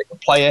only time they can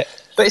play it.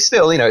 But it's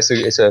still,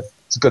 it's a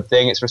good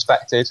thing. It's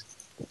respected.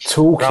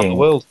 Talking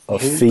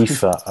of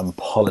FIFA and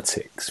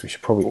politics, we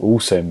should probably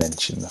also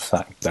mention the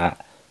fact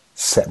that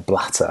Sepp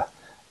Blatter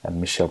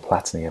and Michel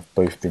Platini have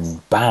both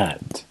been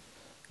banned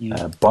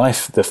by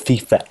the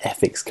FIFA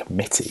Ethics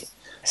Committee.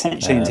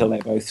 Essentially, until they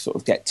both sort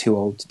of get too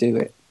old to do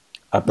it.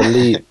 I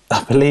believe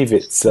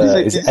it's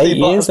is it 8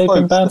 years they've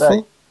been banned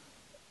for?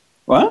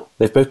 What?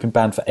 They've both been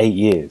banned for 8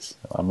 years.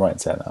 I'm right in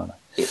saying that, aren't I?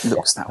 It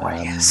looks that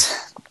way,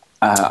 yes.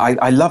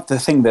 I love the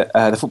thing that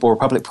the Football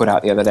Republic put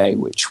out the other day,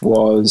 which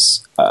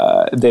was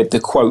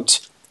the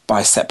quote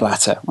by Sepp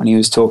Blatter when he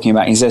was talking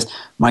about. He says,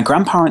 "My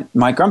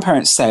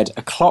grandparents said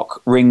a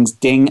clock rings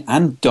ding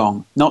and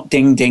dong, not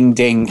ding ding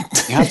ding.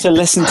 You have to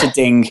listen to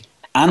ding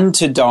and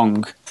to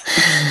dong."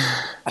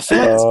 I feel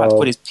like it's about to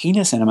put his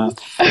penis in a mouth.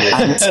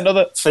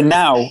 And for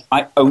now,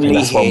 I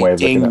only hear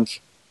ding.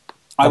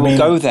 I will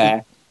go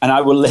there and I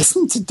will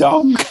listen to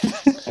dong.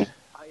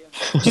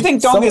 Do you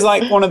think dong is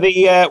like one of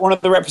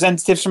the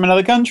representatives from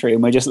another country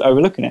and we're just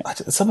overlooking it?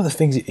 Some of the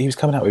things he was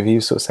coming out with, he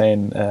was sort of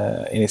saying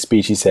in his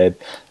speech, he said,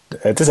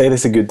 to say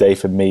this is a good day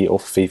for me or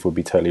for FIFA would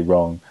be totally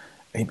wrong.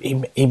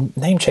 He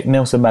name-checked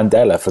Nelson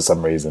Mandela for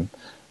some reason,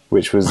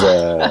 which was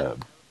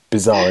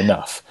bizarre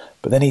enough.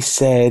 But then he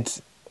said,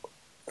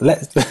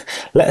 let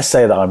us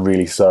say that I'm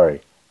really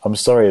sorry. I'm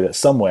sorry that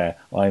somewhere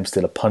I am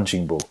still a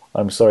punching ball.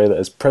 I'm sorry that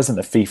as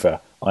president of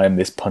FIFA, I am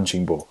this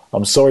punching ball.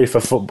 I'm sorry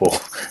for football.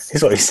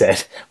 Is what he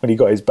said when he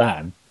got his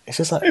ban. It's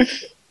just like,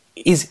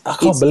 I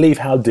can't believe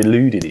how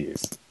deluded he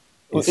is.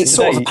 It's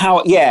sort of a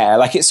power,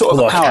 like it's sort of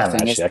a power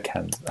thing. I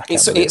can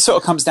it sort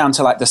of comes down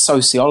to like the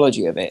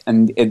sociology of it,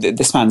 and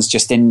this man's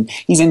just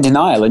he's in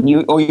denial, and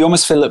you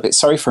almost feel a little bit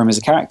sorry for him as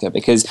a character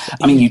because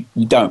I mean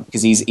you don't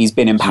because he's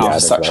been in power for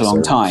such a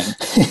long time,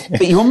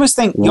 but you almost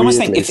think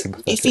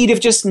if he'd have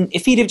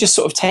just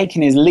sort of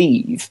taken his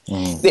leave,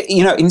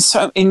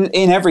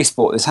 in every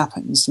sport this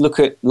happens. Look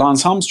at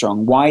Lance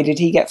Armstrong. Why did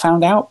he get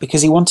found out?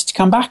 Because he wanted to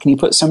come back and he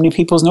put so many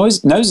people's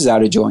noses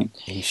out of joint.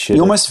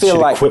 You almost feel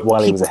like quit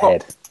while he was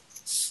ahead.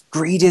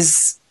 Greed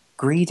is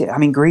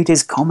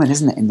common,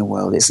 isn't it, in the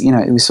world? It's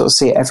we sort of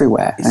see it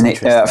everywhere, and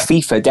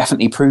FIFA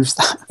definitely proves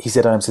that. He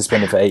said, "I'm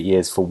suspended for 8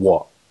 years for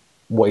what?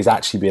 What he's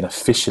actually been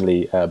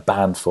officially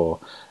banned for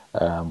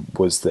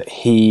was that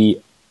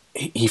he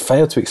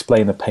failed to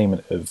explain the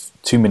payment of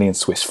 2 million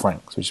Swiss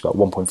francs, which is about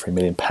 1.3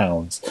 million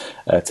pounds,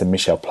 to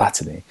Michel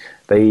Platini.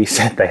 They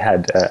said they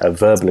had a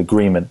verbal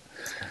agreement."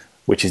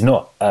 Which is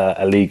not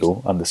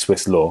illegal under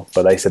Swiss law,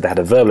 but they said they had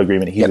a verbal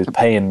agreement. He was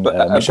paying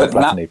Michel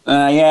Platini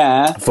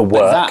for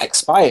work. But that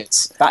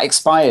expires.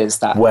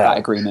 That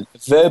agreement. The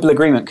verbal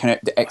agreement can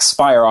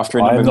expire after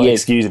a number of years. I'm not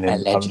excusing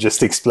him. I'm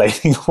just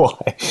explaining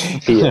why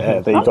he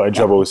got in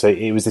trouble. So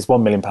it was this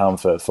 £1 million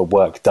for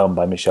work done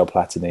by Michel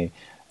Platini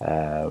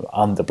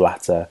under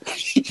Blatter.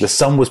 The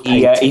sum was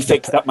paid. He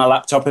fixed up my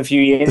laptop a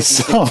few years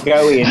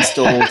ago. He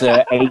installed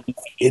LVG.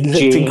 It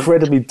looked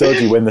incredibly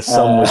dodgy when the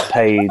sum was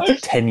paid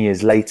 10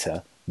 years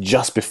later,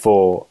 just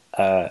before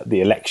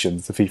the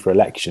elections, the FIFA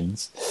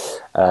elections,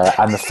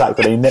 and the fact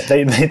that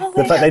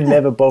they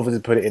never bothered to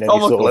put it in any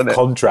sort of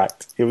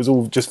contract. It was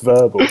all just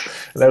verbal. And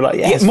they were like,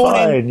 "Yeah, it's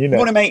fine."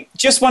 Morning, mate.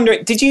 Just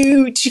wondering, did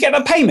you get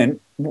that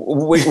payment?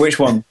 Which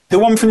one? The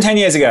one from 10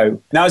 years ago.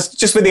 Now, it's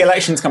just with the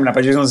elections coming up,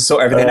 I just want to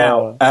sort everything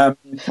out.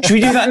 Should we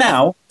do that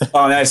now?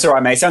 Oh, no, it's all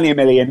right, mate. It's only $1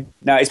 million.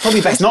 No, it's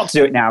probably best not to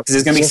do it now because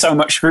there's going to be so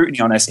much scrutiny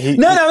on us.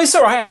 No, it's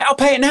all right. I'll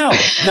pay it now.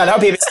 No, that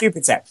would be a bit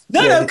stupid, Seth.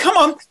 No, come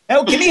on.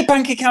 No, give me your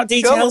bank account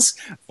details.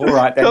 All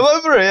right, then. Come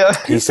over here.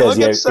 He says,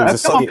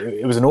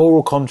 it was an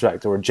oral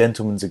contract or a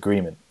gentleman's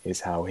agreement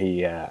is how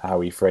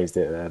he phrased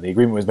it. The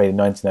agreement was made in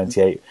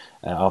 1998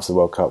 after the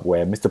World Cup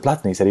where Mr.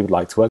 Platini said he would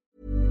like to work.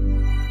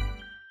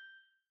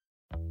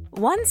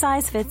 One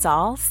size fits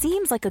all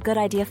seems like a good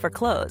idea for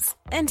clothes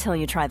until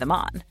you try them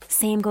on.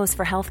 Same goes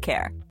for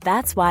healthcare.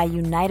 That's why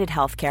United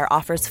Healthcare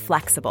offers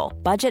flexible,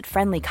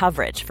 budget-friendly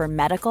coverage for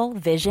medical,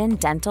 vision,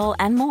 dental,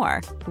 and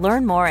more.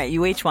 Learn more at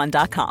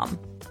uh1.com.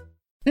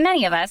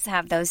 Many of us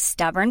have those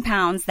stubborn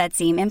pounds that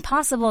seem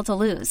impossible to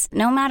lose,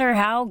 no matter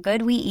how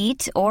good we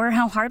eat or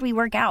how hard we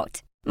work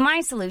out. My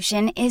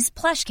solution is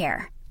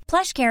PlushCare.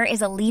 PlushCare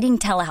is a leading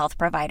telehealth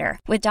provider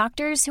with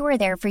doctors who are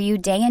there for you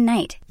day and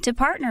night to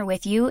partner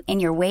with you in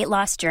your weight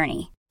loss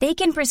journey. They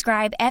can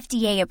prescribe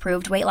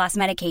FDA-approved weight loss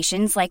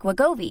medications like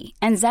Wegovy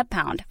and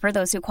Zepbound for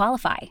those who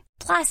qualify.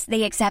 Plus,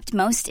 they accept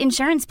most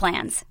insurance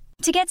plans.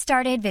 To get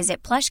started,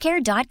 visit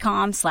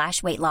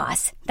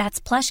plushcare.com/weightloss. That's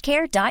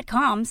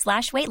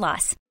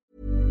plushcare.com/weightloss.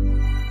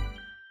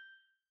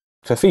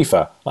 For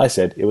FIFA, I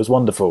said it was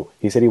wonderful.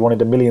 He said he wanted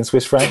 1 million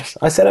Swiss francs.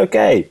 I said,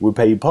 okay, we'll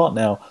pay you part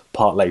now,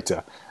 part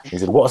later. He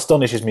said, what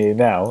astonishes me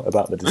now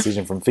about the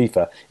decision from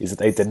FIFA is that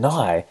they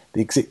deny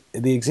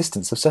the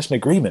existence of such an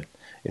agreement.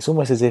 It's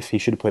almost as if he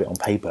should have put it on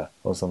paper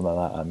or something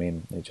like that. I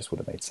mean, it just would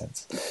have made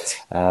sense.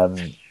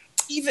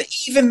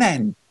 Even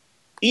then,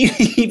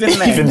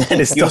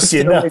 it's not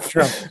enough.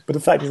 But the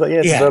fact is, like,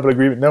 it's a verbal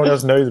agreement. No one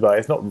else knows about it.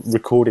 It's not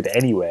recorded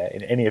anywhere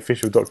in any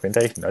official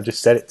documentation. I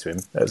just said it to him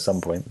at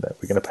some point that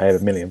we're going to pay him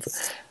 1 million.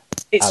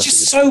 It's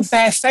just so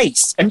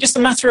barefaced and just the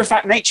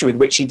matter-of-fact nature with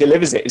which he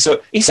delivers it.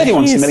 So he said he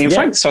wants 1 million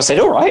francs, so I said,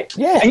 all right.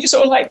 Yeah. And you're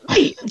sort of like,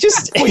 mate,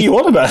 just... what are you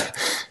on about?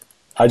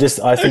 I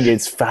think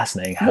it's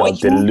fascinating how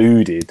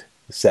deluded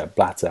Sepp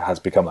Blatter has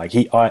become. Like,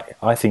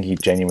 I think he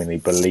genuinely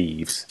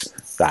believes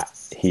that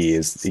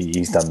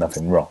he's done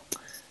nothing wrong.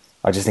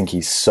 I just think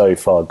he's so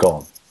far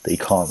gone that he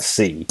can't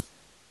see.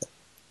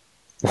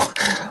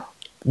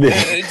 It's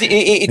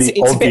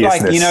a bit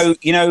like, have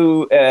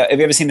you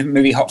ever seen the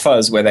movie Hot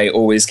Fuzz where they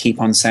always keep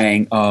on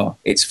saying, oh,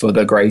 it's for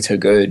the greater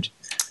good?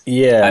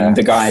 Yeah. And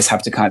the guys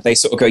have to they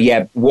sort of go,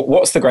 yeah,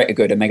 what's the greater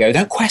good? And they go,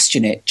 don't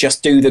question it,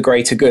 just do the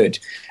greater good.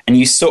 And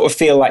you sort of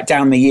feel like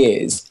down the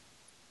years,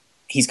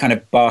 he's kind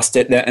of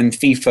bastard that, and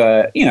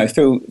FIFA,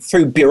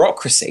 through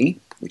bureaucracy,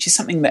 which is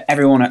something that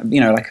everyone,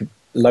 like a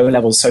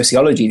low-level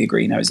sociology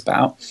degree knows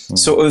about,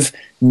 sort of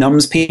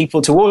numbs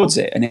people towards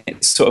it, and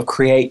it sort of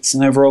creates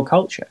an overall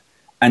culture.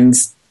 And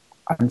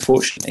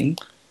unfortunately,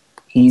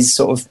 he's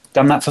sort of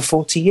done that for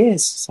 40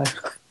 years. So,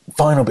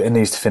 final bit of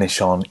news to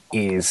finish on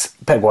is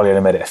Pep Guardiola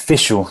made it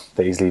official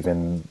that he's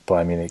leaving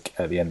Bayern Munich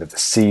at the end of the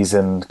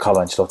season.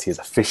 Carlo Ancelotti is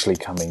officially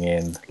coming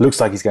in. Looks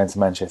like he's going to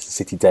Manchester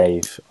City.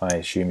 Dave, I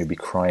assume you'll be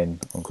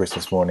crying on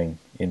Christmas morning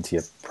into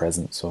your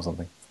presents or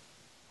something.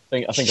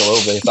 I think I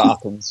will be if that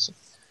happens.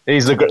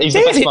 He's the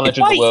best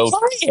manager in the world.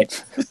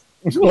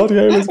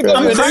 Guardiola's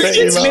going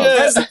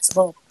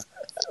to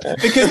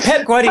because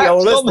Pep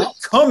Guardiola's not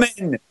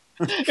coming.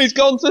 He's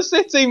gone to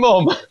City,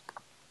 Mum.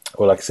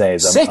 All I can say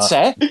is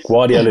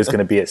Guardiola's going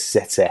to be at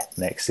City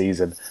next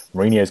season.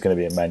 Mourinho's going to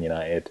be at Man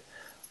United.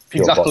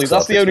 Exactly.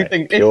 That's the only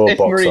thing. If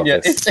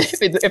Mourinho,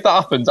 if that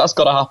happens, that's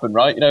got to happen,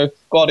 right?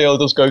 Guardiola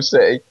does go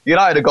City.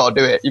 United have got to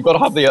do it. You've got to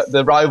have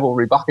the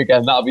rivalry back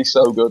again. That'd be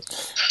so good.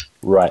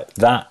 Right.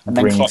 And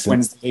then Klopp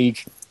wins the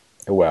league.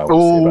 Well,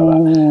 we'll see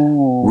about that.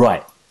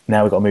 Right,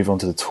 now we've got to move on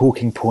to the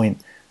talking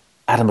point.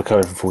 Adam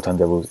McCullough from Full Time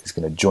Devils is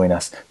going to join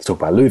us to talk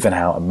about Louis van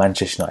Gaal and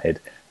Manchester United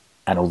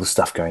and all the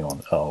stuff going on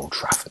at Old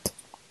Trafford.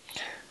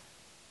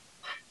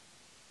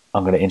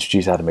 I'm going to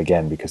introduce Adam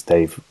again because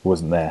Dave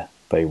wasn't there,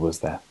 but he was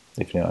there,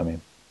 if you know what I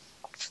mean.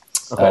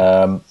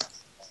 Okay.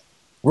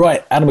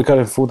 Right, Adam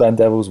McCullough from Full Time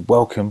Devils,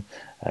 welcome.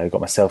 We've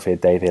got myself here,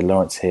 Dave here,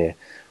 Lawrence here. I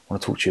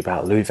want to talk to you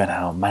about Louis van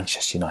Gaal,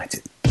 Manchester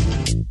United.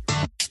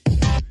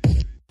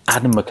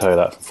 Adam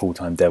McCullough from Full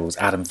Time Devils.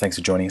 Adam, thanks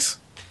for joining us.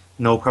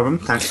 No problem.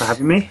 Thanks for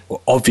having me. We're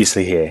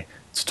obviously here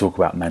to talk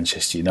about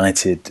Manchester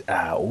United.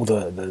 All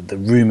the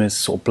rumours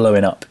sort of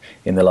blowing up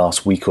in the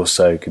last week or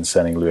so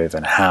concerning Louis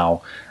van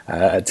Gaal.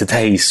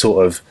 Today he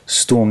sort of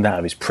stormed out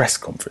of his press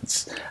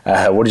conference.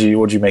 What did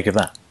you make of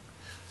that?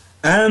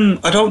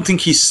 I don't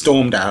think he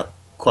stormed out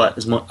quite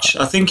as much.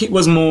 I think it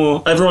was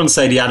more, everyone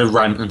said he had a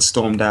rant and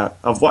stormed out.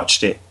 I've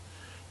watched it.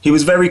 He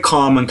was very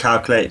calm and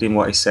calculated in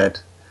what he said.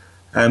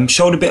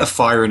 Showed a bit of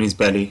fire in his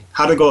belly,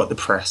 had a go at the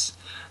press.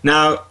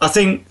 Now, I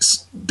think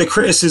the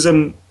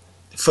criticism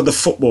for the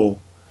football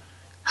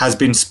has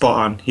been spot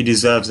on. He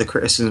deserves the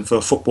criticism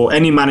for football.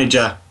 Any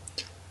manager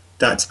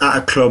that's at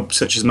a club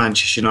such as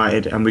Manchester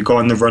United, and we go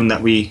on the run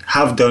that we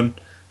have done,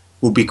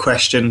 will be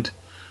questioned.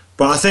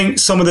 But I think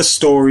some of the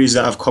stories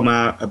that have come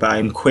out about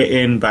him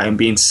quitting, about him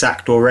being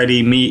sacked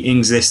already,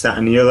 meetings, this, that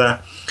and the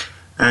other,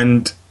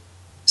 and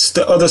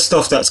other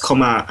stuff that's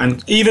come out,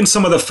 and even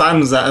some of the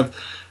fans that have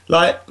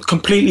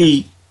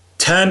completely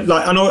turned,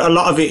 I know a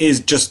lot of it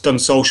is just on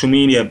social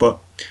media, but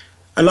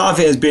a lot of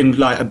it has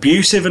been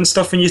abusive and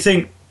stuff, and you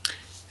think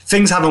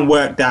things haven't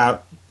worked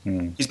out.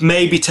 He's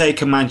maybe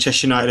taken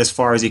Manchester United as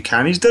far as he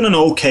can. He's done an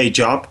okay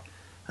job.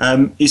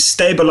 He's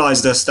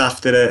stabilised us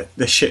after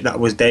the shit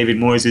that was David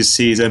Moyes'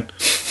 season.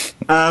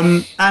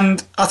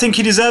 And I think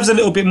he deserves a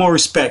little bit more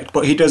respect,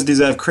 but he does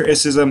deserve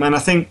criticism, and I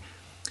think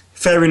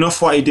fair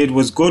enough what he did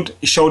was good.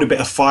 He showed a bit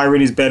of fire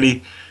in his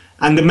belly,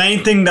 and the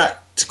main thing that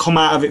to come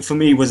out of it for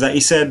me was that he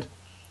said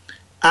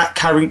at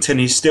Carrington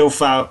he still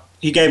felt,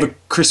 he gave a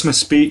Christmas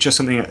speech or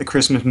something at the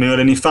Christmas meal,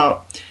 and he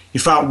felt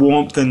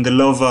warmth and the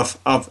love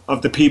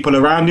of the people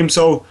around him.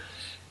 So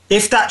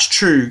if that's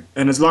true,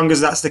 and as long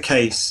as that's the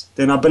case,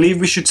 then I believe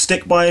we should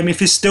stick by him.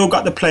 If he's still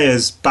got the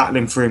players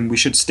battling for him, we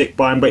should stick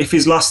by him. But if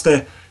he's lost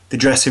the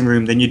dressing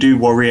room, then you do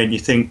worry and you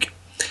think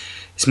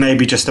it's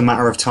maybe just a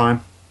matter of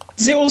time.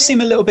 Does it all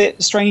seem a little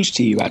bit strange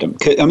to you, Adam?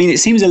 I mean, it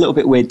seems a little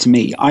bit weird to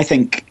me. I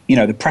think,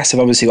 the press have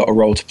obviously got a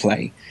role to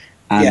play.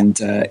 And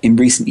in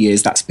recent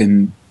years, that's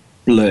been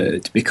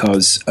blurred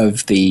because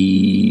of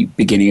the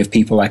beginning of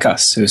people like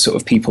us. So sort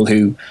of people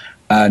who,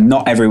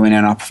 not everyone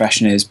in our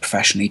profession is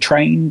professionally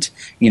trained.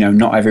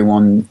 Not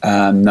everyone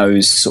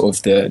knows sort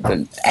of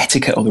the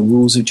etiquette or the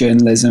rules of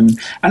journalism.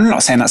 And I'm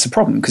not saying that's a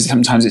problem, because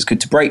sometimes it's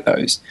good to break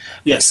those.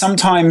 Yes. But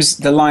sometimes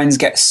the lines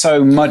get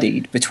so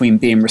muddied between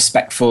being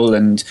respectful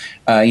and,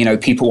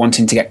 people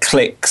wanting to get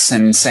clicks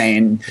and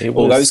saying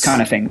all those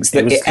kind of things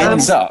that it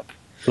ends up.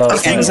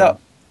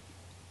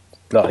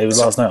 It was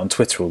last night on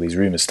Twitter. All these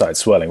rumours started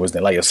swirling,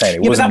 wasn't it? Like you're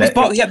saying, it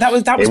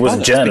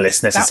wasn't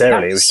journalists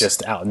necessarily. It was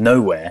just out of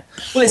nowhere.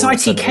 Well, it's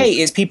ITK.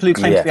 It's people who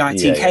claim to be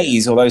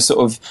ITKs, or those sort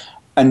of,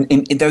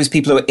 and those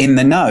people who are in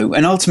the know.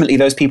 And ultimately,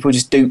 those people were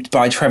just duped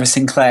by Trevor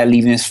Sinclair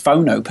leaving his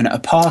phone open at a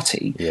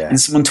party and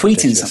someone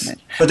tweeting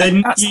something. But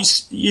then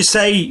you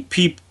say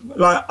people,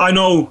 like, I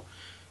know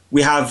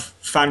we have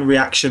fan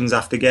reactions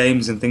after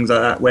games and things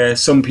like that, where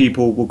some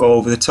people will go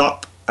over the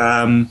top.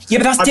 But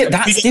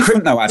that's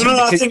different though, Adam.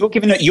 No,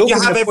 because you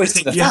have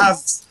everything. You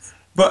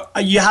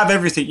have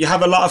everything. You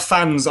have a lot of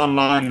fans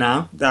online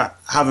now that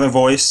have a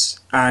voice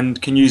and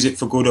can use it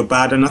for good or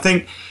bad. And I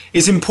think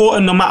it's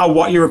important, no matter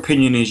what your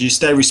opinion is, you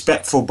stay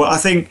respectful. But I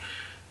think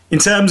in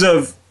terms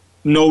of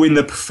knowing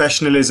the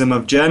professionalism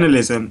of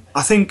journalism,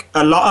 I think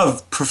a lot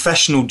of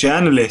professional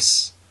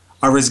journalists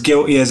are as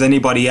guilty as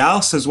anybody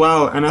else as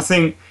well. And I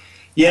think,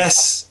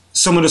 yes,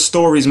 some of the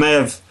stories may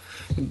have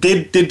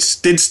did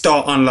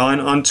start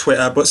online on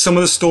Twitter, but some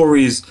of the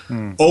stories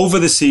over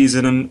the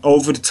season and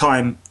over the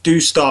time do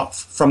start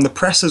from the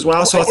press as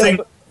well. So I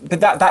think, but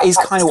that is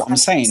kind of what I'm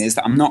saying, is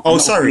that I'm not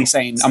really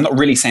saying it's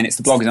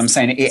the bloggers. I'm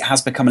saying it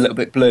has become a little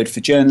bit blurred for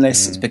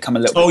journalists. It's become a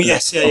little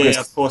bit.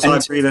 Of course, I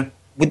agree then.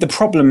 With the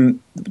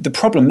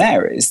problem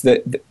there is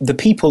that the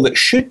people that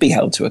should be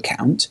held to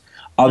account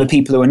are the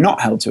people who are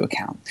not held to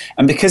account.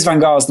 And because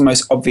Van Gaal's the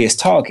most obvious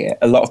target,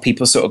 a lot of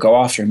people sort of go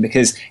after him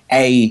because,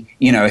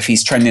 if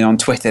he's trending on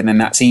Twitter, then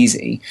that's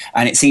easy.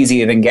 And it's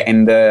easier than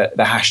getting the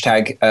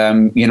hashtag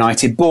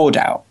United board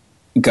out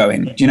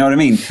going. Do you know what I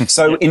mean?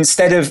 So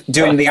instead of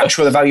doing the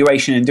actual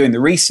evaluation and doing the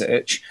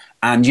research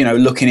and,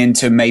 looking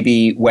into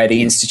maybe where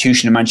the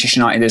institution of Manchester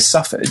United has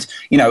suffered,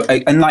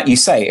 and like you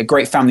say, a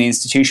great family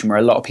institution where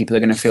a lot of people are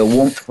going to feel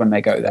warmth when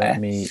they go there.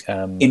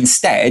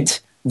 Instead,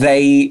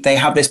 they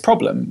have this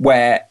problem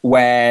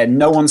where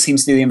no one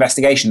seems to do the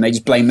investigation. They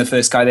just blame the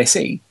first guy they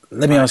see.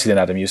 Let me ask you then,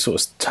 Adam, you're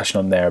sort of touching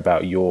on there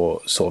about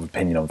your sort of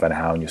opinion on Van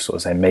Gaal, and you're sort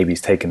of saying maybe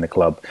he's taken the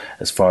club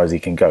as far as he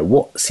can go.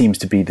 What seems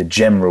to be the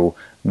general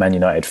Man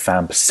United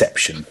fan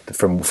perception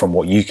from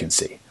what you can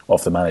see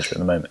of the manager at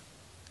the moment?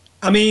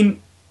 I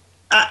mean,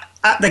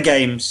 at the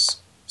games,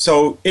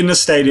 so in the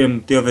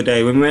stadium the other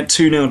day when we went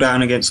 2-0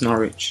 down against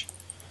Norwich,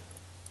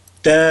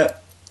 the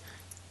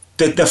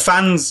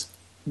fans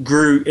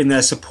grew in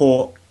their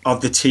support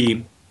of the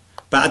team,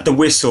 but at the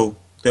whistle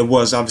there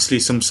was obviously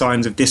some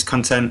signs of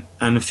discontent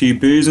and a few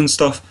boos and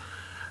stuff.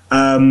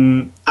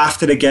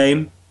 After the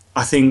game,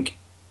 I think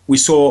we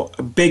saw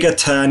a bigger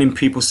turn in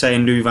people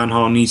saying Louis van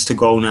Gaal needs to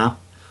go now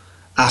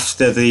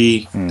after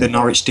the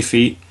Norwich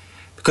defeat,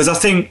 because I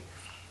think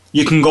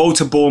you can go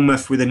to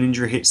Bournemouth with an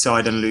injury hit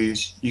side and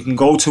lose. You can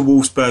go to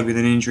Wolfsburg with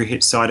an injury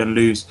hit side and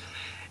lose.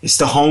 It's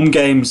the home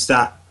games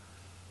that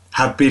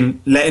have been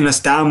letting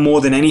us down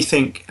more than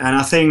anything. And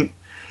I think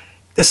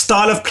the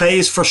style of play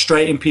is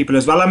frustrating people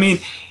as well. I mean,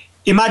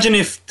 imagine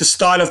if the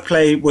style of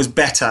play was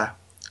better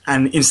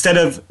and instead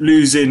of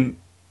losing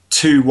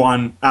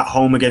 2-1 at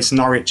home against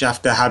Norwich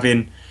after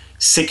having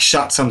 6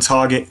 shots on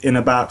target in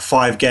about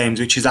 5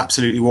 games, which is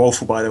absolutely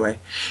woeful, by the way.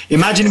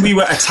 Imagine we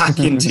were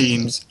attacking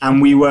teams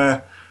and we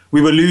were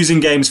losing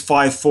games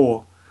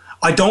 5-4.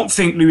 I don't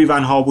think Louis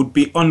van Gaal would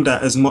be under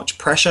as much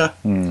pressure.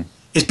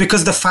 It's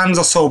because the fans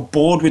are so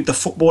bored with the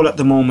football at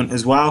the moment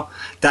as well,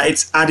 that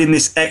it's adding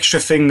this extra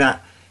thing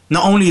that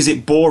not only is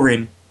it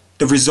boring,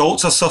 the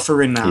results are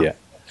suffering now. Yeah.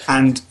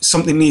 And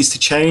something needs to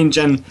change.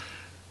 And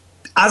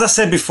as I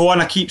said before,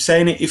 and I keep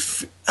saying it,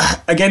 if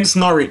against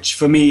Norwich,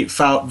 for me, it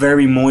felt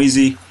very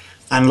moisy.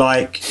 And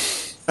like,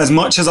 as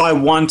much as I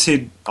want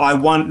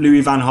Louis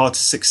van Gaal to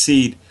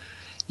succeed,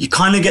 you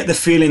kind of get the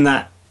feeling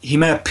that he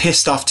may have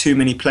pissed off too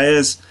many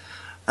players.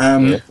 A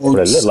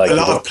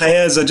lot of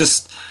players are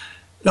just...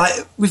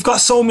 Like, we've got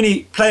so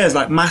many players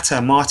like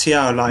Mata,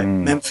 Martial, like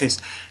Memphis.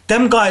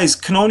 Them guys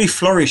can only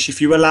flourish if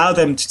you allow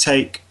them to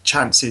take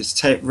chances,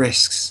 take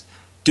risks,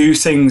 do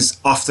things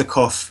off the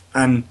cuff.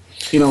 And,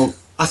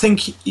 I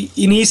think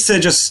he needs to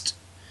just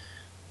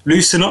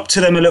loosen up to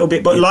them a little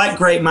bit. But like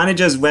great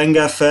managers,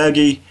 Wenger,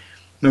 Fergie,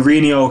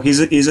 Mourinho,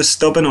 he's a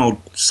stubborn old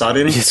sod,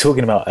 isn't he? You're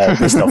talking about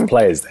pissing off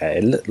players there.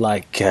 It looked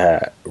like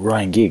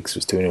Ryan Giggs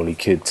was doing all he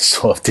could to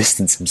sort of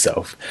distance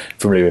himself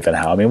from Louis van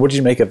Gaal. I mean, what did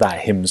you make of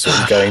that, him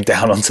sort of going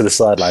down onto the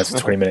sidelines for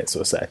 20 minutes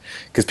or so?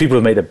 Because people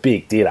have made a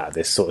big deal out of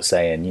this, sort of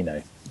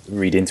saying,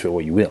 read into it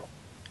what you will.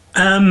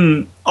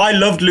 I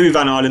loved Louis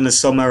van Gaal in the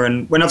summer,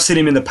 and when I've seen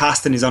him in the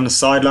past and he's on the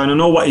sideline, I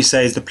know what he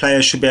says. The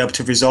players should be able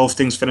to resolve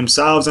things for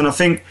themselves, and I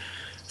think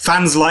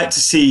fans like to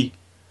see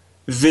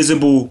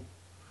visible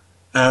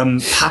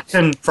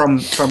pattern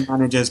from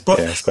managers. But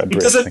it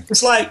doesn't.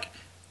 It's like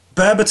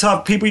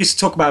Berbatov. People used to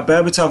talk about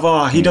Berbatov.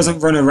 Oh, he doesn't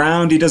run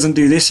around. He doesn't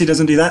do this. He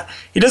doesn't do that.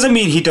 It doesn't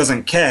mean he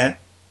doesn't care.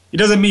 It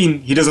doesn't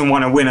mean he doesn't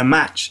want to win a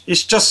match.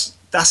 It's just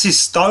that's his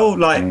style.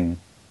 Like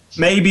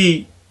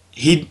maybe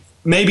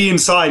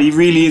inside he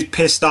really is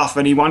pissed off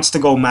and he wants to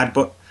go mad,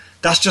 but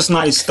that's just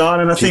not his style.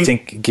 And Do you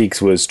think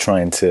Giggs was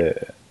trying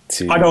to?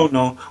 I don't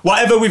know.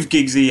 Whatever with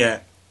Giggsy, yeah.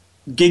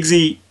 Giggs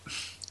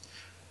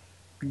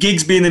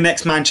being the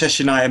next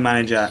Manchester United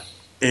manager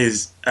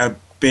is a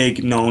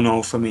big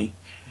no-no for me.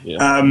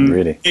 Yeah,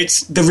 really.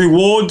 It's the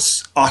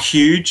rewards are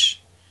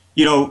huge.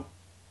 You know,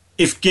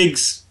 if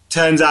Giggs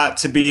turns out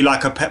to be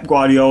like a Pep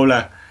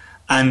Guardiola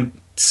and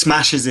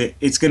smashes it,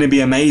 it's going to be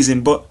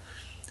amazing. But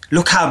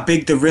look how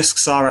big the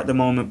risks are at the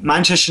moment.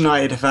 Manchester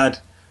United have had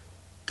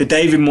the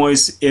David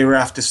Moyes era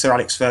after Sir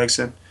Alex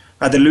Ferguson,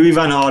 had the Louis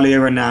van Gaal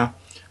era now,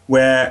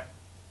 where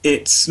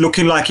it's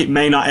looking like it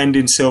may not end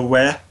in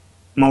silverware,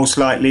 most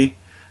likely,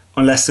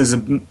 unless there's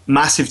a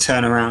massive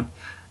turnaround.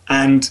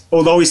 And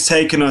although he's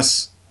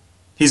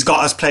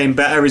got us playing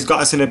better, he's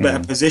got us in a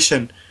better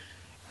position,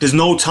 there's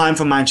no time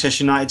for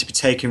Manchester United to be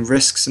taking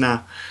risks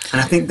now.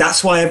 And I think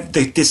that's why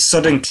this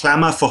sudden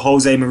clamour for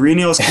Jose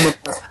Mourinho's come up.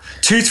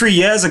 2-3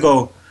 years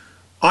ago,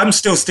 I'm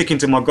still sticking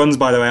to my guns,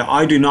 by the way.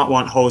 I do not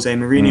want Jose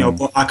Mourinho,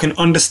 but I can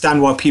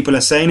understand why people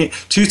are saying it.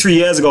 2-3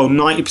 years ago,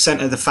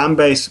 90% of the fan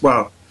base,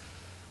 well,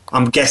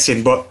 I'm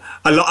guessing, but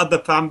a lot of the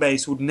fan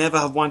base would never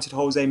have wanted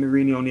Jose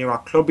Mourinho near our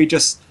club. We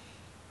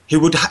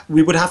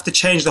would have to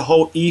change the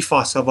whole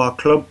ethos of our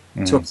club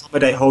to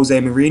accommodate Jose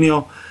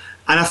Mourinho.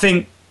 And I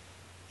think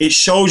it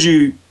shows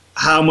you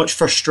how much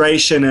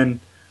frustration and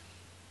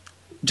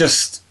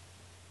just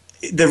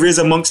there is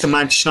amongst the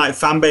Manchester United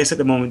fan base at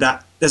the moment,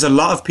 that there's a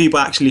lot of people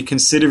actually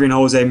considering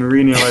Jose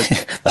Mourinho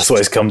as... That's what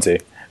it's come to.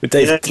 But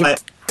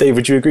Dave,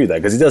 would you agree with that?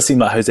 Because it does seem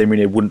like Jose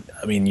Mourinho wouldn't...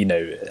 I mean, you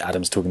know,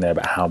 Adam's talking there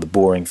about how the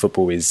boring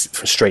football is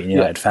frustrating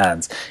United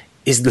fans.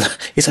 Is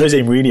Jose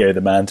Mourinho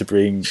the man to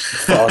bring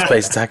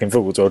fast-paced attacking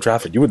football to Old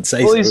Trafford? You wouldn't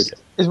say so, would you?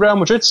 His Real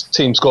Madrid's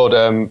team scored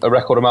a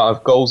record amount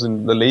of goals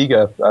in the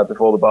Liga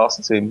before the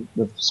Barca team.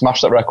 They've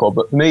smashed that record.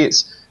 But for me,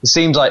 it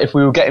seems like if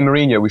we were getting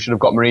Mourinho, we should have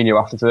got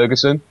Mourinho after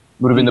Ferguson.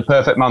 Would have been the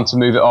perfect man to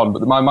move it on.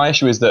 But my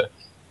issue is that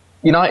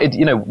United,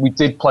 you know, we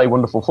did play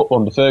wonderful football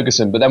under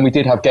Ferguson, but then we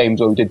did have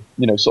games where we did,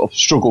 you know, sort of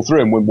struggle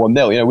through and win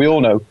 1-0. You know, we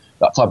all know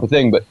that type of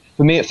thing. But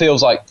for me, it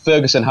feels like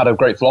Ferguson had a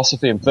great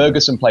philosophy and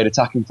Ferguson played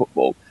attacking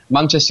football.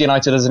 Manchester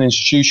United as an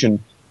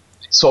institution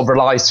sort of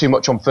relies too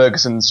much on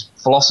Ferguson's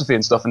philosophy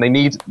and stuff, and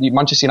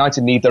Manchester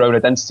United need their own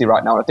identity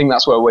right now. And I think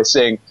that's where we're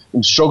seeing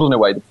them struggle in a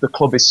way. The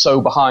club is so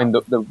behind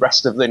the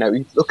rest of, you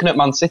know, looking at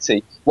Man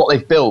City, what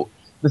they've built.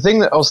 The thing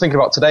that I was thinking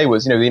about today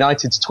was, you know, the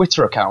United's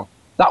Twitter account,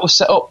 that was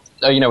set up,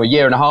 you know, a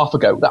year and a half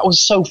ago. That was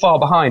so far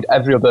behind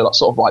every other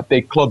sort of like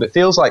big club. It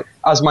feels like,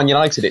 as Man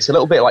United, it's a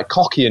little bit like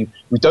cocky and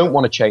we don't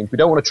want to change. We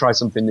don't want to try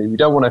something new. We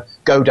don't want to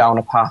go down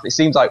a path. It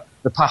seems like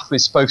the path we're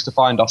supposed to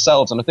find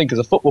ourselves. And I think as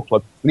a football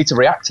club, we need to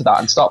react to that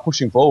and start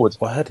pushing forward.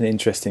 Well, I heard an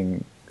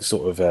interesting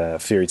sort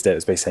of theory today that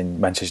was basically saying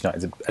Manchester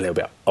United is a little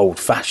bit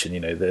old-fashioned. You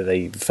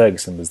know,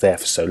 Ferguson was there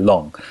for so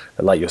long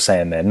that, like you're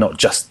saying, they're not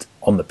just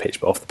on the pitch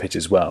but off the pitch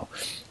as well.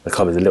 The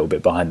club is a little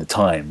bit behind the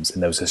times,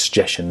 and there was a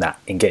suggestion that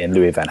in getting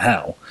Louis van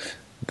Gaal,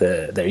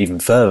 they're even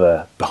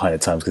further behind the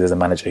times because there's a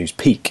manager whose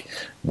peak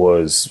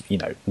was, you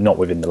know, not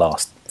within the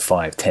last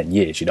 5-10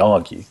 years, you'd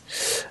argue.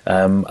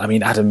 I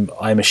mean, Adam,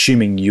 I'm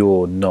assuming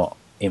you're not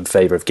in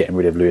favour of getting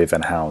rid of Louis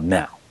van Gaal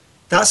now.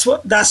 That's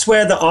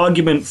where the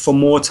argument for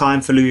more time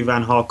for Louis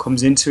van Gaal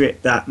comes into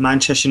it. That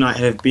Manchester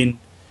United have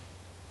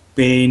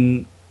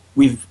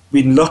we've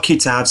been lucky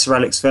to have Sir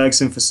Alex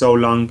Ferguson for so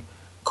long,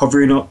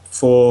 covering up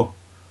for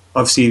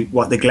obviously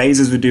what the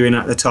Glazers were doing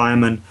at the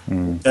time, and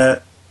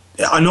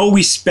I know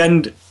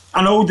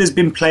there's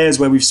been players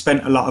where we've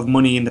spent a lot of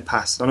money in the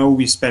past. I know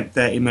we've spent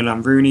 30 million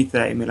on Rooney,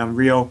 30 million on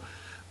Rio,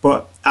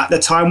 but at the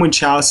time when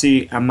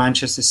Chelsea and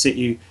Manchester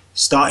City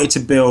started to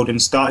build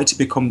and started to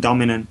become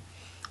dominant,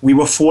 we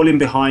were falling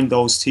behind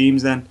those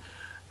teams then.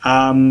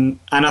 And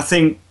I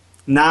think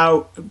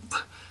now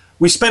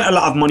we spent a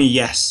lot of money,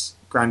 yes,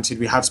 granted,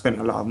 we have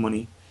spent a lot of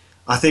money.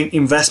 I think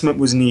investment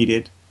was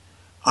needed.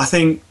 I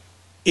think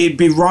it'd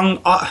be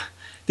wrong.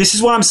 This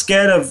is why I'm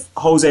scared of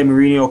Jose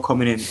Mourinho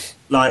coming in,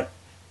 like,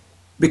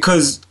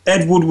 because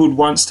Ed Woodward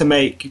wants to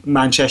make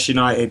Manchester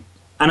United,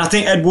 and I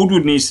think Ed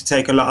Woodward needs to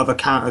take a lot of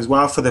account as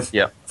well for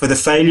the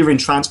failure in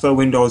transfer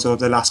windows over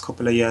the last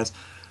couple of years,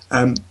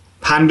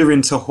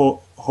 pandering to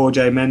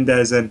Jorge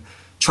Mendes and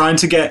trying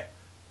to get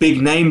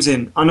big names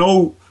in. I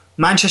know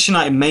Manchester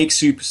United make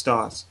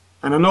superstars,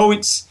 and I know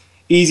it's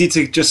easy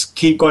to just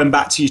keep going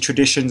back to your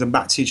traditions,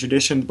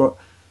 but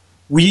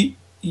we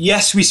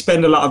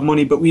spend a lot of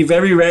money, but we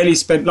very rarely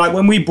spend, like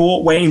when we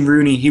bought Wayne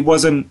Rooney, he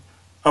wasn't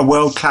a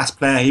world-class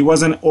player. He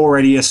wasn't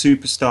already a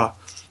superstar.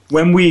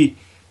 When we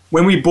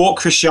when we bought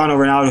Cristiano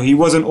Ronaldo, he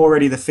wasn't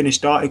already the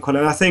finished article.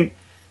 And I think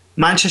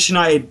Manchester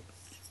United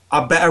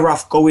are better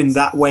off going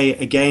that way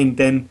again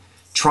than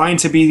trying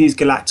to be these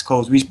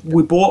Galacticos.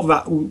 We bought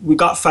that. We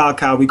got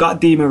Falcao. We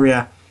got Di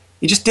Maria.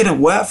 It just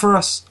didn't work for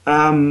us.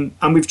 And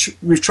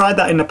we've tried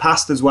that in the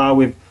past as well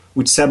with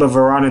Seba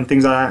Varane and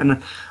things like that.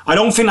 And I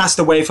don't think that's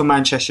the way for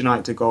Manchester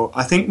United to go.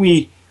 I think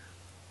we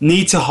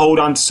need to hold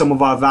on to some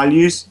of our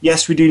values.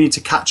 Yes, we do need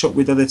to catch up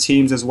with other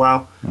teams as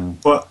well.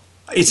 But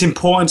it's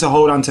important to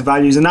hold on to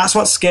values. And that's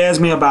what scares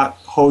me about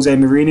Jose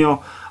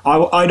Mourinho.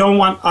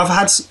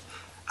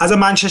 As a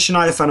Manchester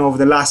United fan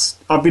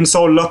I've been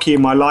so lucky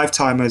in my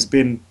lifetime has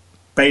been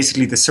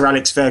basically the Sir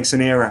Alex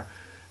Ferguson era.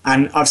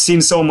 And I've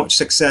seen so much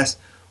success.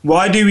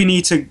 Why do we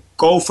need to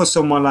go for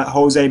someone like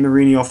Jose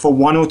Mourinho for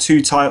 1 or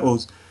 2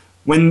 titles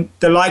when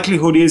the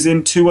likelihood is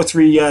in 2 or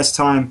 3 years'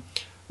 time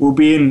we'll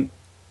be in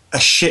a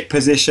shit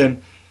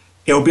position?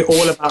 It'll be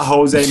all about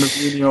Jose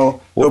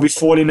Mourinho. He'll be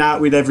falling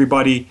out with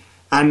everybody.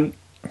 And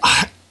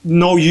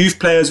no youth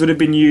players would have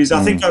been used.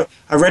 I think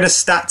I read a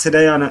stat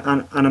today on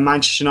a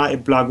Manchester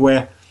United blog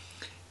where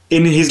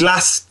in his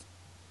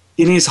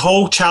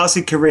whole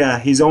Chelsea career,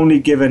 he's only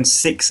given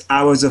 6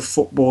 hours of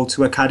football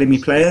to academy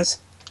players.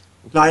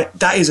 Like,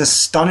 that is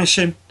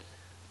astonishing.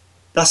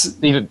 It's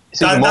even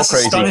more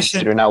crazy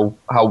considering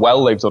how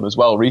well they've done as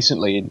well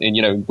recently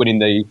in winning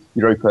the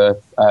Europa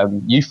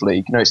Youth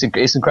League.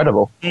 It's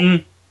incredible.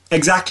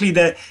 Exactly.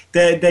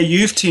 Their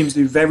youth teams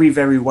do very,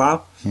 very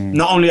well.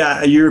 Not only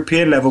at a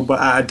European level, but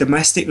at a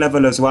domestic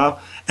level as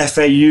well.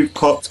 FA Youth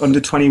Cups,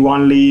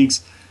 under-21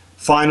 leagues,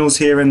 finals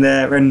here and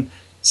there, and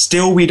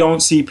still we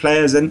don't see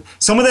players. And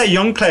some of their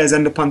young players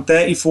end up on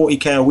 30,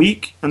 40k a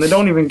week, and they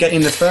don't even get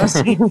in the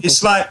first team.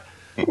 It's like,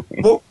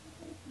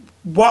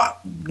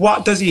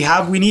 what does he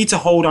have? We need to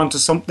hold on to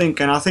something,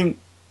 and I think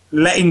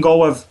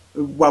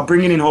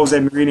bringing in Jose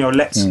Mourinho,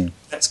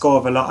 let's go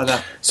of a lot of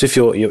that. So if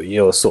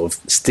you're sort of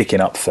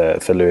sticking up for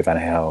Louis van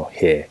Gaal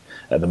here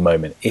at the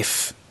moment,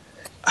 if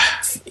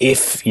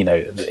is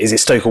it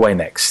Stoke away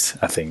next?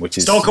 I think, which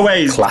is Stoke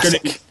away is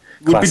classic.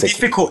 Would be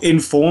difficult in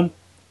form.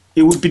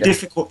 It would be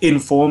difficult in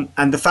form,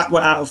 and the fact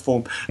we're out of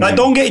form. Like,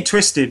 don't get it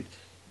twisted.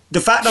 The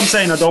fact I'm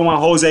saying I don't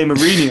want Jose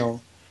Mourinho,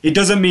 it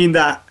doesn't mean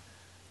that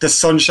the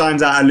sun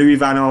shines out of Louis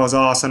van Gaal's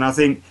arse, and I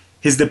think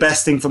he's the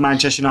best thing for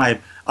Manchester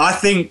United. I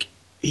think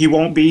he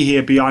won't be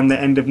here beyond the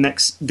end of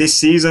this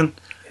season.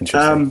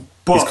 Interesting.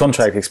 But his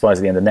contract expires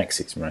at the end of next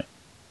season, right?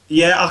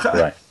 Yeah.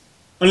 Right.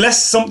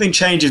 Unless something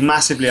changes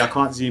massively, I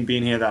can't see him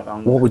being here that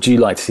long. What would you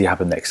like to see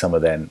happen next summer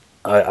then?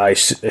 I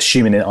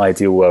assume in an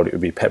ideal world it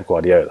would be Pep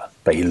Guardiola,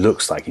 but he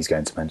looks like he's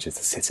going to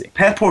Manchester City.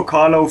 Pep or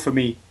Carlo for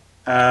me.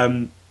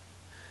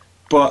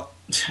 But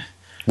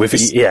if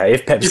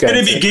Pep's it's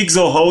going to be Giggs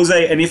or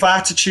Jose, and if I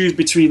had to choose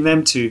between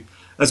them two,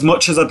 as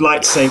much as I'd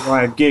like to say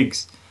Ryan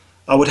Giggs,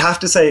 I would have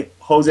to say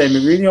Jose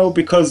Mourinho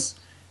because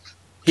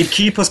he'd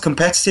keep us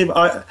competitive.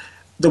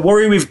 The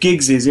worry with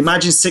Giggs is,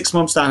 imagine 6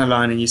 months down the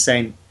line and you're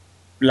saying,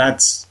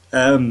 lads,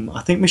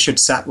 I think we should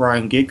sack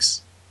Ryan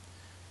Giggs.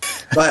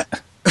 Like,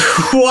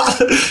 what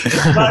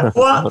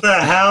the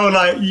hell?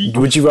 Like,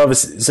 would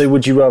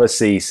you rather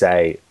see,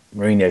 say,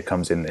 Mourinho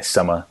comes in this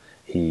summer,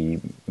 he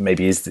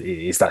maybe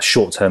is that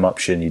short-term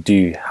option, you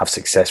do have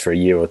success for a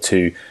year or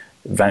two,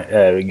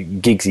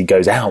 Giggsy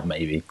goes out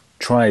maybe,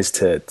 tries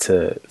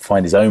to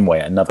find his own way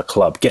at another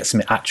club, get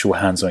some actual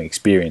hands-on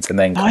experience, and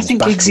then I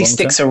think Giggsy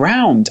sticks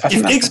around.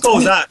 If Giggs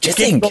goes out,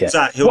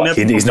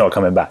 he's not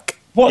coming back.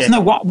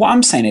 What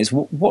I'm saying is,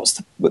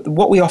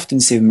 what we often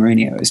see with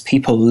Mourinho is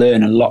people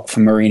learn a lot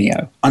from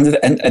Mourinho. And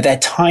their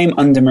time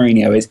under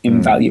Mourinho is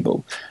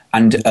invaluable,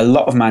 and a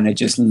lot of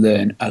managers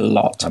learn a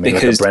lot. I mean,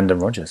 look at Brendan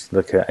Rodgers,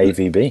 look at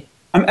AVB.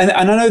 And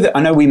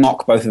I know we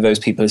mock both of those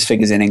people as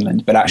figures in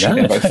England, but actually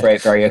they're both very,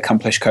 very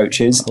accomplished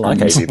coaches. I like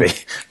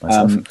AVB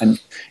myself. And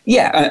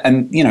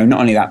not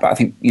only that, but I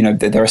think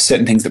there are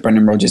certain things that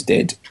Brendan Rodgers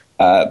did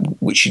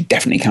which should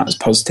definitely count as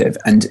positive,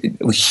 and it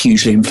was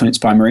hugely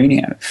influenced by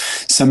Mourinho.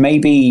 So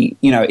maybe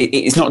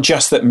it's not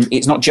just that,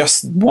 it's not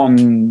just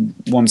one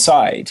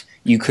side.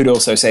 You could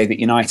also say that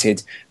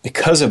United,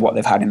 because of what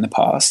they've had in the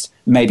past,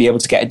 may be able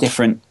to get a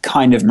different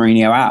kind of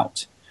Mourinho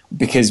out,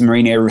 because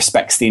Mourinho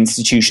respects the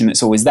institution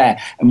that's always there.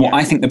 And what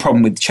I think the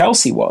problem with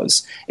Chelsea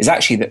is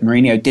actually that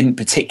Mourinho didn't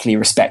particularly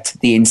respect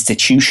the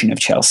institution of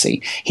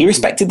Chelsea. He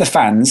respected the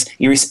fans,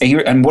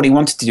 and what he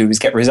wanted to do was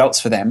get results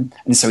for them,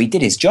 and so he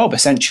did his job,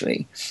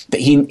 essentially.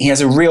 But he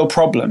has a real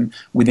problem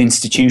with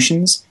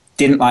institutions.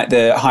 Didn't like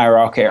the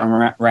hierarchy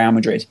at Real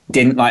Madrid,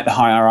 didn't like the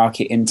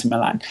hierarchy at Inter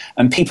Milan.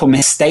 And people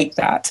mistake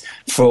that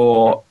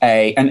for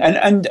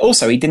and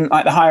also he didn't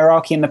like the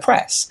hierarchy in the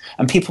press.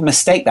 And people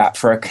mistake that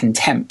for a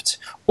contempt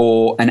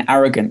or an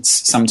arrogance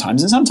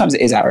sometimes. And sometimes it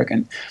is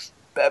arrogant.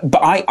 But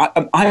I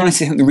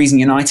honestly think the reason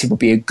United would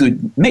be a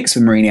good mix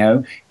with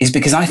Mourinho is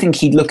because I think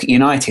he'd look at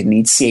United and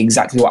he'd see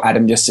exactly what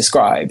Adam just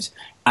described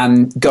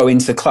and go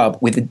into the club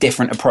with a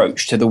different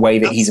approach to the way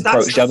that he's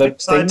approached other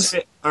things.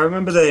 I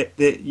remember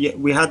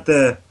we had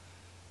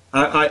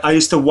I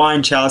used to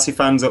wind Chelsea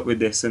fans up with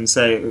this and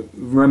say,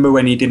 remember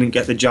when he didn't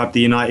get the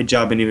United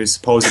job, and he was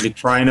supposedly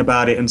crying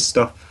about it and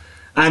stuff.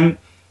 And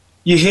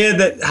you hear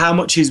that how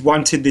much he's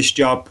wanted this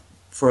job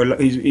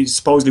he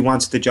supposedly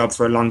wanted the job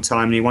for a long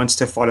time, and he wants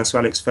to follow Sir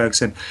Alex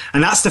Ferguson.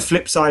 And that's the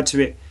flip side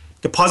to it.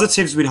 The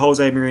positives with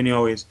Jose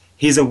Mourinho is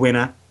he's a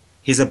winner,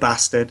 he's a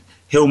bastard.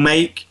 He'll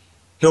make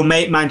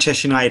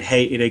Manchester United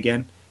hated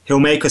again. He'll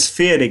make us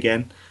feared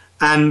again,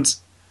 and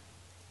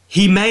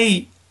he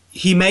may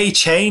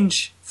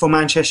change for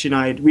Manchester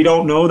United. We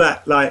don't know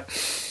that. Like,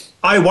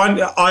 I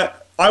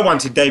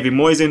wanted David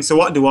Moyes in, so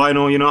what do I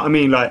know? You know what I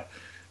mean? Like,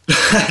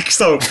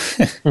 so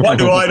what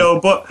do I know?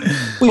 But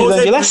you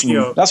learned your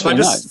lesson. That's what I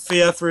just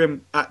fear for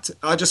him.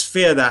 I just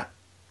fear that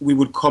we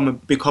would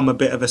become a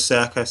bit of a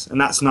circus, and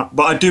that's not.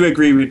 But I do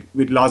agree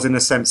with Lars in the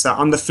sense that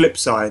on the flip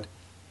side,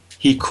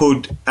 he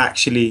could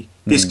actually.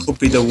 This could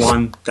be the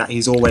one that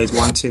he's always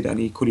wanted, and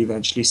he could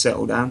eventually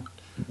settle down.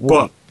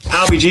 But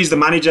LVG's the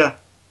manager.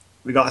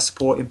 We got to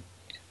support him.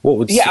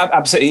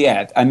 Absolutely,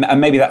 yeah, and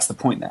maybe that's the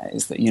point. There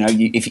is that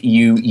if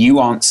you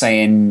aren't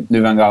saying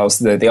Louis van Gaal's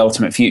the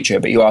ultimate future,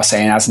 but you are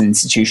saying as an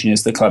institution,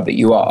 as the club that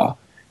you are,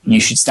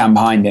 you should stand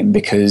behind him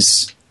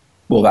because,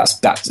 well, that's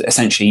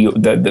essentially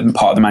the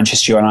part of the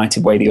Manchester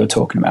United way that you're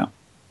talking about.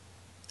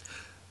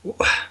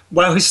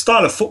 Well, his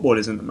style of football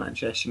isn't the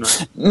Manchester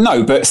United.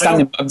 No, but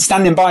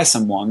standing by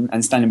someone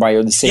and standing by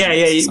your decision.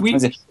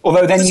 Yeah.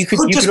 Although then you could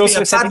also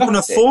have said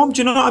bad form.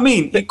 Do you know what I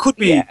mean? It could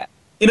be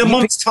in a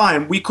month's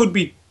time. We could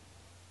be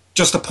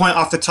just a point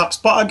off the top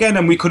spot again,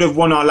 and we could have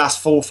won our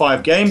last 4 or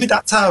 5 games.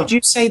 That's how. Would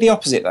you say the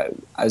opposite though,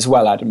 as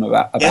well, Adam,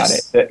 about Yes.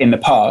 it? That in the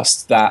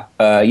past, that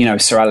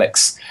Sir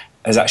Alex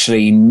has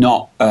actually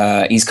not.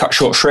 He's cut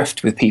short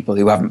shrift with people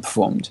who haven't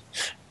performed.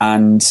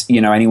 And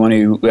anyone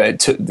who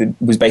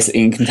was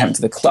basically in contempt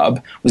of the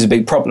club was a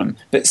big problem.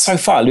 But so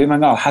far, Louis van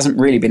Gaal hasn't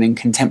really been in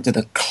contempt of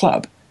the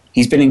club.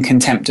 He's been in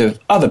contempt of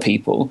other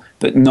people,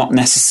 but not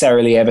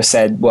necessarily ever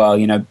said, "Well,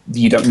 you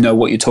don't know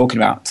what you're talking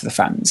about" to the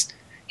fans.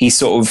 He's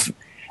sort of,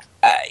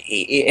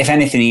 if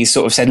anything, he's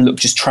sort of said, "Look,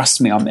 just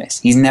trust me on this."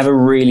 He's never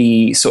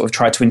really sort of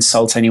tried to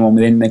insult anyone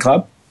within the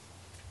club.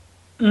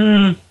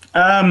 Well,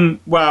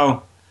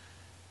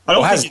 I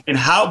don't think he's been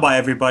helped by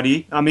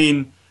everybody. I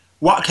mean.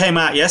 What came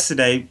out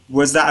yesterday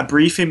was that a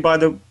briefing by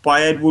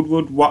Ed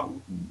Woodward.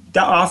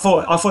 I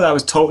thought that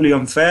was totally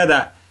unfair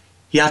that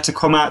he had to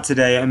come out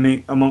today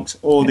amongst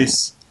all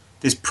this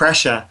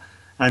pressure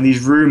and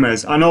these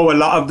rumours. I know a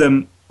lot of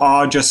them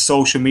are just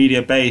social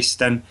media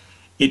based, and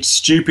it's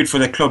stupid for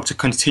the club to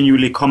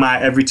continually come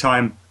out every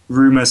time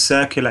rumours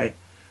circulate.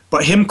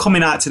 But him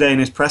coming out today in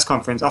his press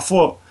conference, I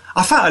felt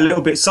a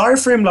little bit sorry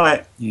for him.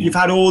 Like, you've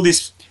had all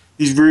these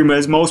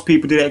rumours. Most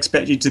people didn't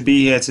expect you to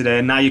be here today,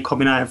 and now you're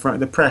coming out in front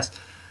of the press.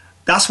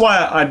 That's why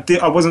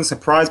I wasn't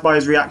surprised by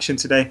his reaction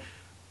today.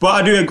 But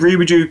I do agree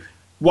with you.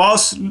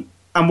 Whilst Louis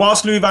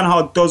van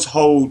Gaal does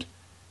hold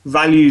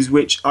values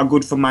which are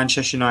good for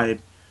Manchester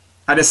United,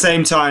 at the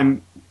same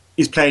time,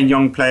 he's playing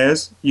young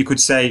players. You could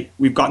say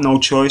we've got no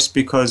choice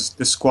because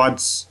the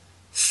squad's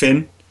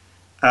thin.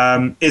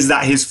 Is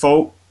that his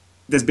fault?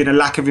 There's been a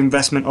lack of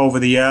investment over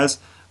the years.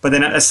 But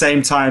then at the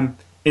same time,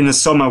 in the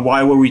summer,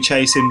 why were we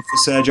chasing for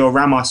Sergio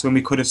Ramos when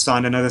we could have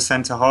signed another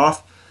centre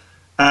half?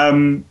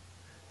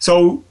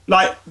 So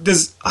like,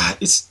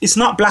 it's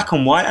not black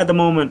and white at the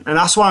moment, and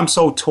that's why I'm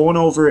so torn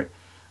over it.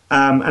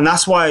 And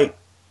that's why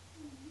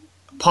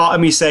part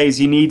of me says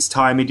he needs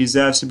time, he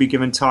deserves to be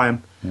given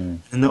time,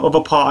 and the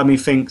other part of me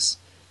thinks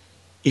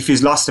if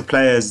he's lost the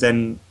players,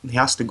 then he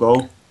has to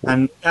go.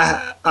 And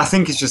I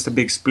think it's just a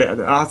big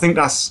split. I think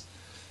that's,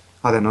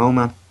 I don't know,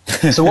 man.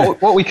 So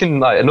what we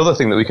can, another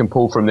thing that we can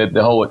pull from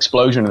the whole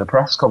explosion in the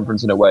press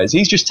conference in a way is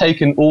he's just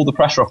taken all the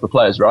pressure off the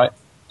players, right?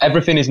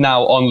 Everything is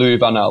now on Louis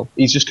van Gaal.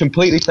 He's just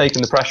completely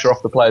taken the pressure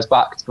off the players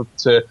back to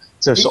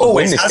sort of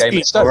win this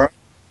game. But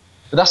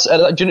that's,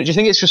 do you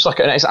think it's just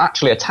it's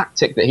actually a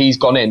tactic that he's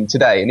gone in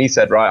today and he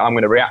said, right, I'm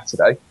going to react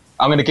today.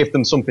 I'm going to give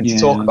them something to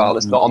talk about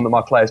that's not on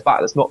my players' back.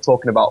 That's not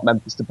talking about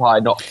Memphis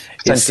Depay, not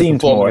potentially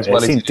performing as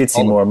well. It did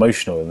seem more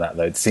emotional than that,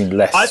 though. It seemed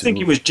less. I think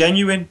it was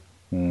genuine.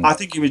 I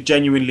think he was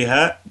genuinely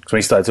hurt. When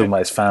he started talking about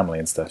his family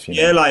and stuff. It's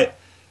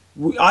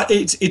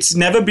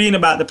never been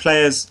about the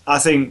players. I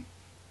think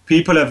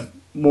people have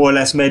more or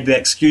less made the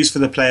excuse for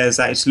the players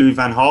that it's Louis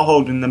van Gaal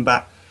holding them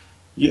back.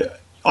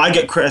 I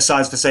get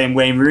criticised for saying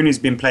Wayne Rooney's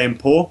been playing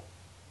poor.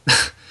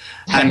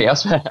 And you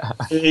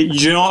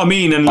know what I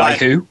mean? And like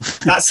who?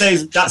 that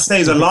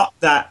says a lot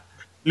that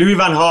Louis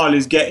van Gaal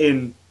is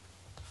getting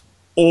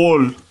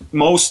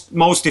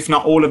most if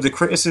not all of the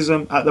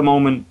criticism at the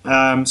moment.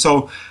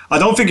 So I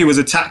don't think it was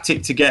a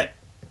tactic to get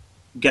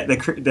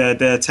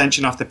the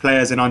attention off the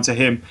players and onto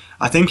him.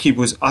 I think he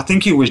was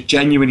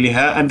genuinely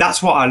hurt, and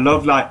that's what I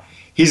love. Like,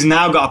 he's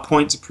now got a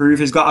point to prove.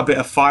 He's got a bit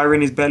of fire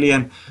in his belly,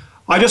 and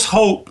I just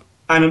hope,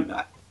 and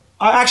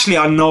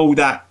I know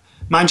that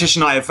Manchester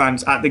United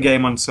fans at the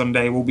game on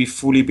Sunday will be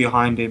fully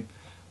behind him,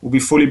 will be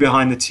fully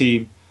behind the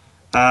team.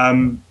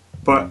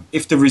 But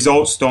if the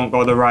results don't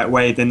go the right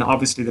way, then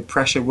obviously the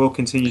pressure will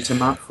continue to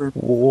mount for him.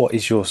 What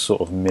is your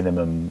sort of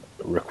minimum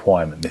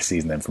requirement this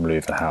season then from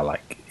Louis van Gaal?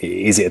 Like,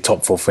 is it a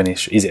top 4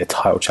 finish? Is it a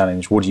title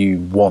challenge? What do you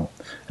want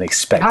and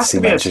expect to see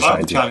Manchester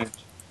United do?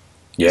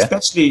 Yeah,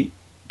 especially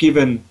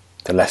given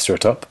the Leicester are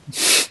top.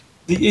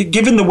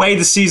 Given the way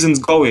the season's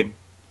going.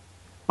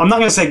 I'm not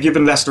going to say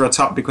given Leicester are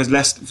top, because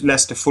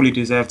Leicester fully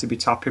deserve to be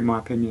top in my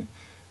opinion.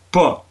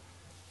 But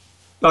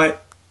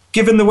like,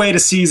 given the way the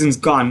season's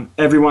gone,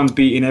 everyone's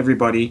beating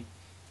everybody.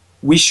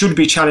 We should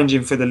be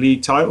challenging for the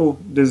league title.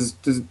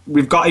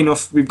 We've got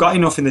enough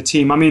in the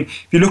team. I mean,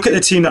 if you look at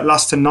the team that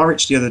lost to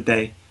Norwich the other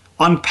day,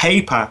 on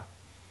paper,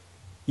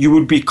 you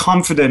would be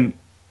confident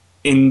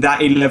in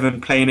that 11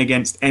 playing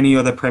against any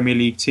other Premier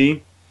League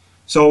team.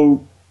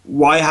 So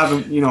why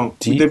haven't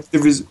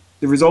the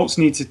results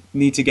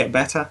need to get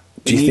better?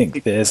 Do you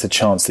think there's a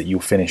chance that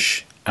you'll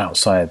finish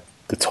outside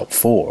the top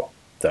 4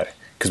 though?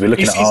 Because we're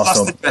looking at Arsenal. If he's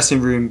lost the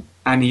dressing room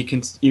and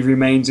he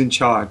remains in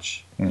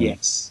charge,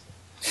 yes,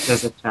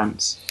 there's a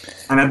chance.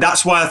 And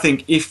that's why I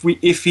think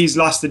if he's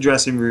lost the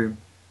dressing room,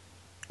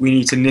 we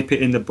need to nip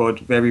it in the bud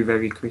very,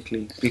 very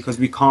quickly, because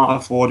we can't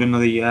afford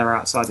another year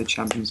outside the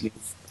Champions League.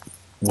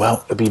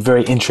 Well, it'll be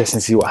very interesting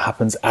to see what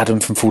happens.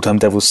 Adam from Full Time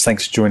Devils,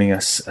 thanks for joining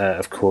us.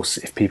 Of course,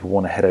 if people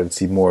want to head over to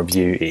see more of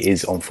you, it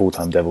is on Full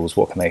Time Devils.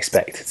 What can they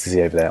expect to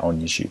see over there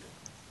on YouTube?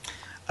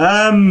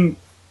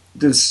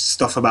 There's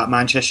stuff about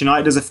Manchester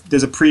United.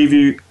 There's a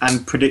preview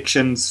and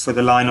predictions for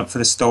the lineup for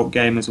the Stoke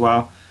game as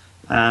well.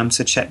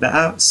 So check that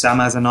out. Sam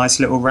has a nice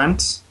little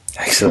rant.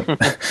 Excellent.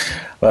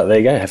 Well, there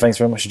you go. Thanks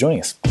very much for joining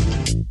us.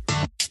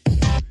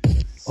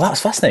 Well, that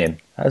was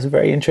fascinating. That was a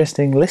very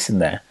interesting listen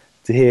there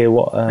to hear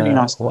what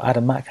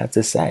Adam Mack had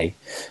to say.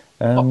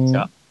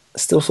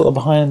 Still sort of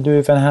behind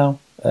Louis van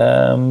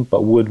Gaal,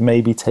 but would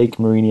maybe take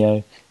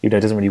Mourinho, even though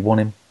he doesn't really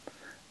want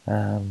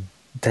him.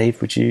 Dave,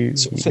 would you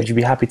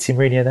be happy to see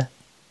Mourinho there?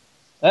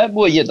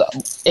 Well, yeah.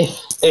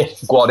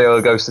 If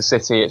Guardiola goes to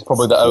City, it's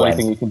probably the only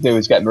thing you can do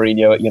is get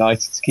Mourinho at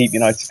United to keep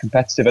United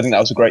competitive. I think that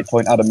was a great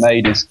point Adam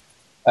made. Is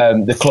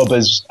the club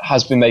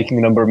has been making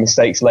a number of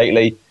mistakes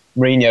lately.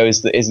 Mourinho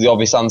is the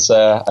obvious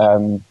answer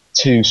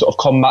to sort of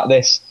combat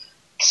this.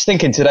 Just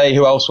thinking today,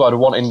 who else would I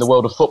want in the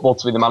world of football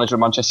to be the manager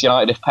of Manchester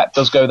United if Pep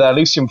does go there?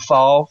 Lucien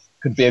Favre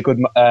could be a good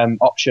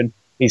option.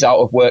 He's out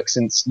of work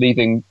since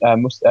leaving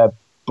Borussia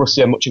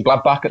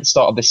Mönchengladbach at the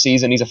start of this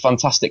season. He's a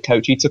fantastic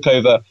coach. He took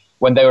over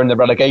when they were in the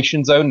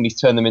relegation zone, and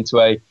he's turned them into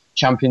a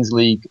Champions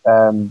League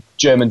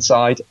German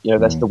side.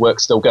 There's the work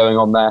still going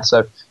on there,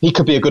 so he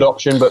could be a good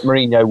option. But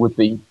Mourinho would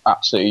be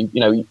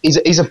absolutely. I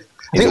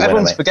think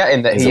everyone's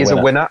forgetting that he is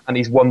a winner and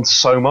he's won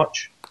so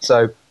much.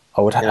 So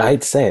I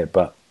hate to say it,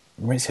 but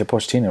Mauricio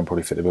Pochettino would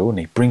probably fit the bill,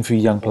 wouldn't he? Bring through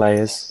young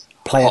players,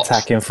 play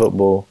attacking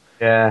football.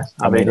 Yeah,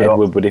 I mean,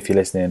 Edward, but if you're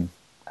listening,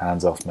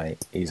 hands off,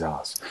 mate. He's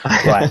ours.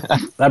 Right,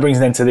 that brings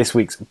an end to this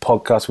week's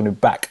podcast. We'll be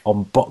back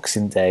on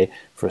Boxing Day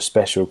for a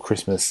special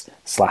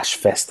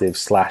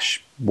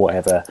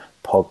Christmas/festive/whatever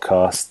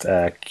podcast.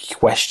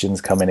 Questions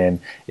coming in.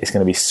 It's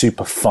going to be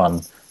super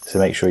fun, so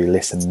make sure you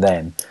listen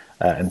then.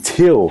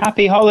 Until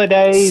Happy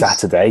Holidays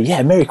Saturday.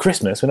 Yeah, Merry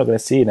Christmas. We're not going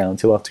to see you now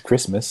until after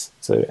Christmas.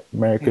 So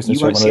Merry Christmas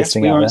to everyone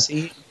listening out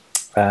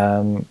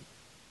there.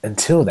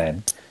 Until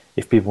then,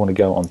 if people want to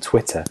go on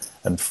Twitter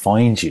and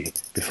find you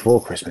before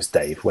Christmas,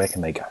 Dave, where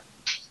can they go?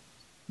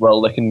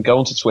 Well, they can go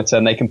onto Twitter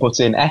and they can put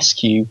in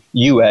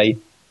SQUAK.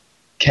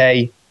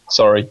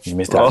 Sorry. You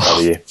missed out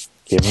W.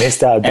 You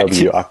missed out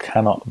W. I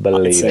cannot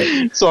believe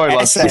it. Sorry,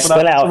 lads. You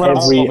spell out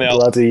every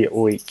bloody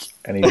week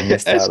and you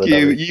missed out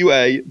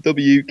the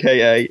W.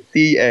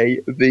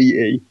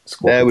 SQUAWKADAVE.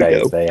 There we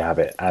go. There you have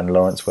it. And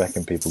Lawrence, where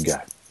can people go?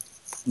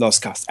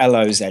 Lozcast,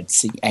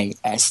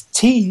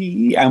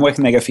 LOZCAST. And where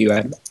can they go for you,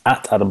 Adam?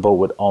 At Adam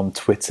Boltwood on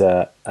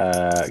Twitter.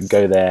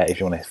 Go there if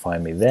you want to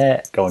find me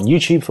there. Go on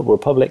YouTube, Football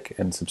Republic,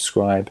 and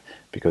subscribe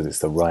because it's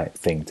the right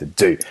thing to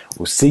do.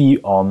 We'll see you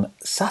on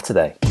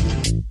Saturday.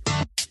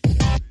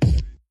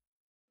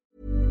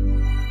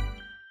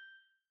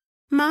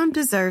 Mom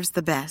deserves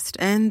the best,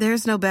 and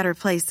there's no better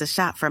place to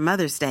shop for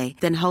Mother's Day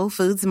than Whole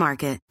Foods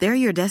Market. They're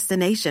your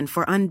destination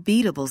for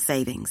unbeatable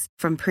savings,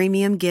 from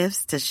premium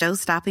gifts to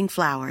show-stopping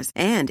flowers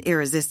and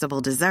irresistible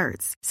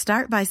desserts.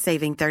 Start by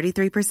saving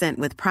 33%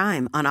 with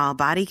Prime on all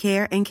body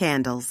care and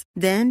candles.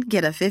 Then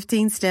get a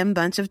 15-stem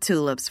bunch of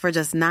tulips for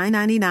just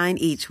 $9.99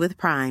 each with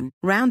Prime.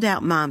 Round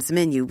out Mom's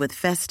menu with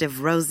festive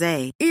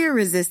rosé,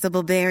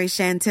 irresistible berry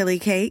chantilly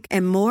cake,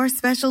 and more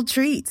special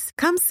treats.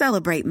 Come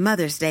celebrate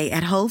Mother's Day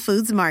at Whole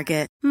Foods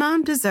Market.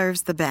 Mom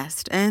deserves the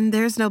best, and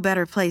there's no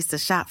better place to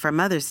shop for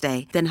Mother's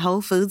Day than Whole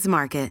Foods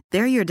Market.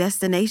 They're your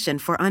destination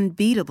for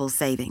unbeatable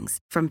savings,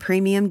 from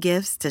premium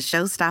gifts to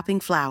show-stopping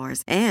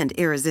flowers and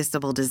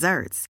irresistible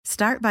desserts.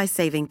 Start by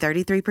saving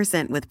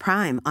 33% with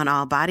Prime on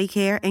all body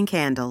care and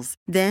candles.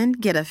 Then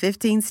get a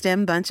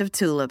 15-stem bunch of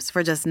tulips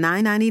for just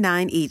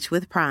 $9.99 each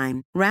with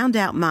Prime. Round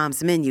out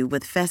Mom's menu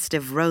with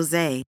festive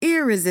rosé,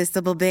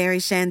 irresistible berry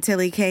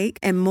chantilly cake,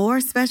 and more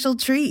special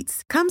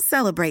treats. Come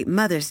celebrate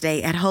Mother's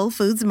Day at Whole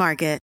Foods Market.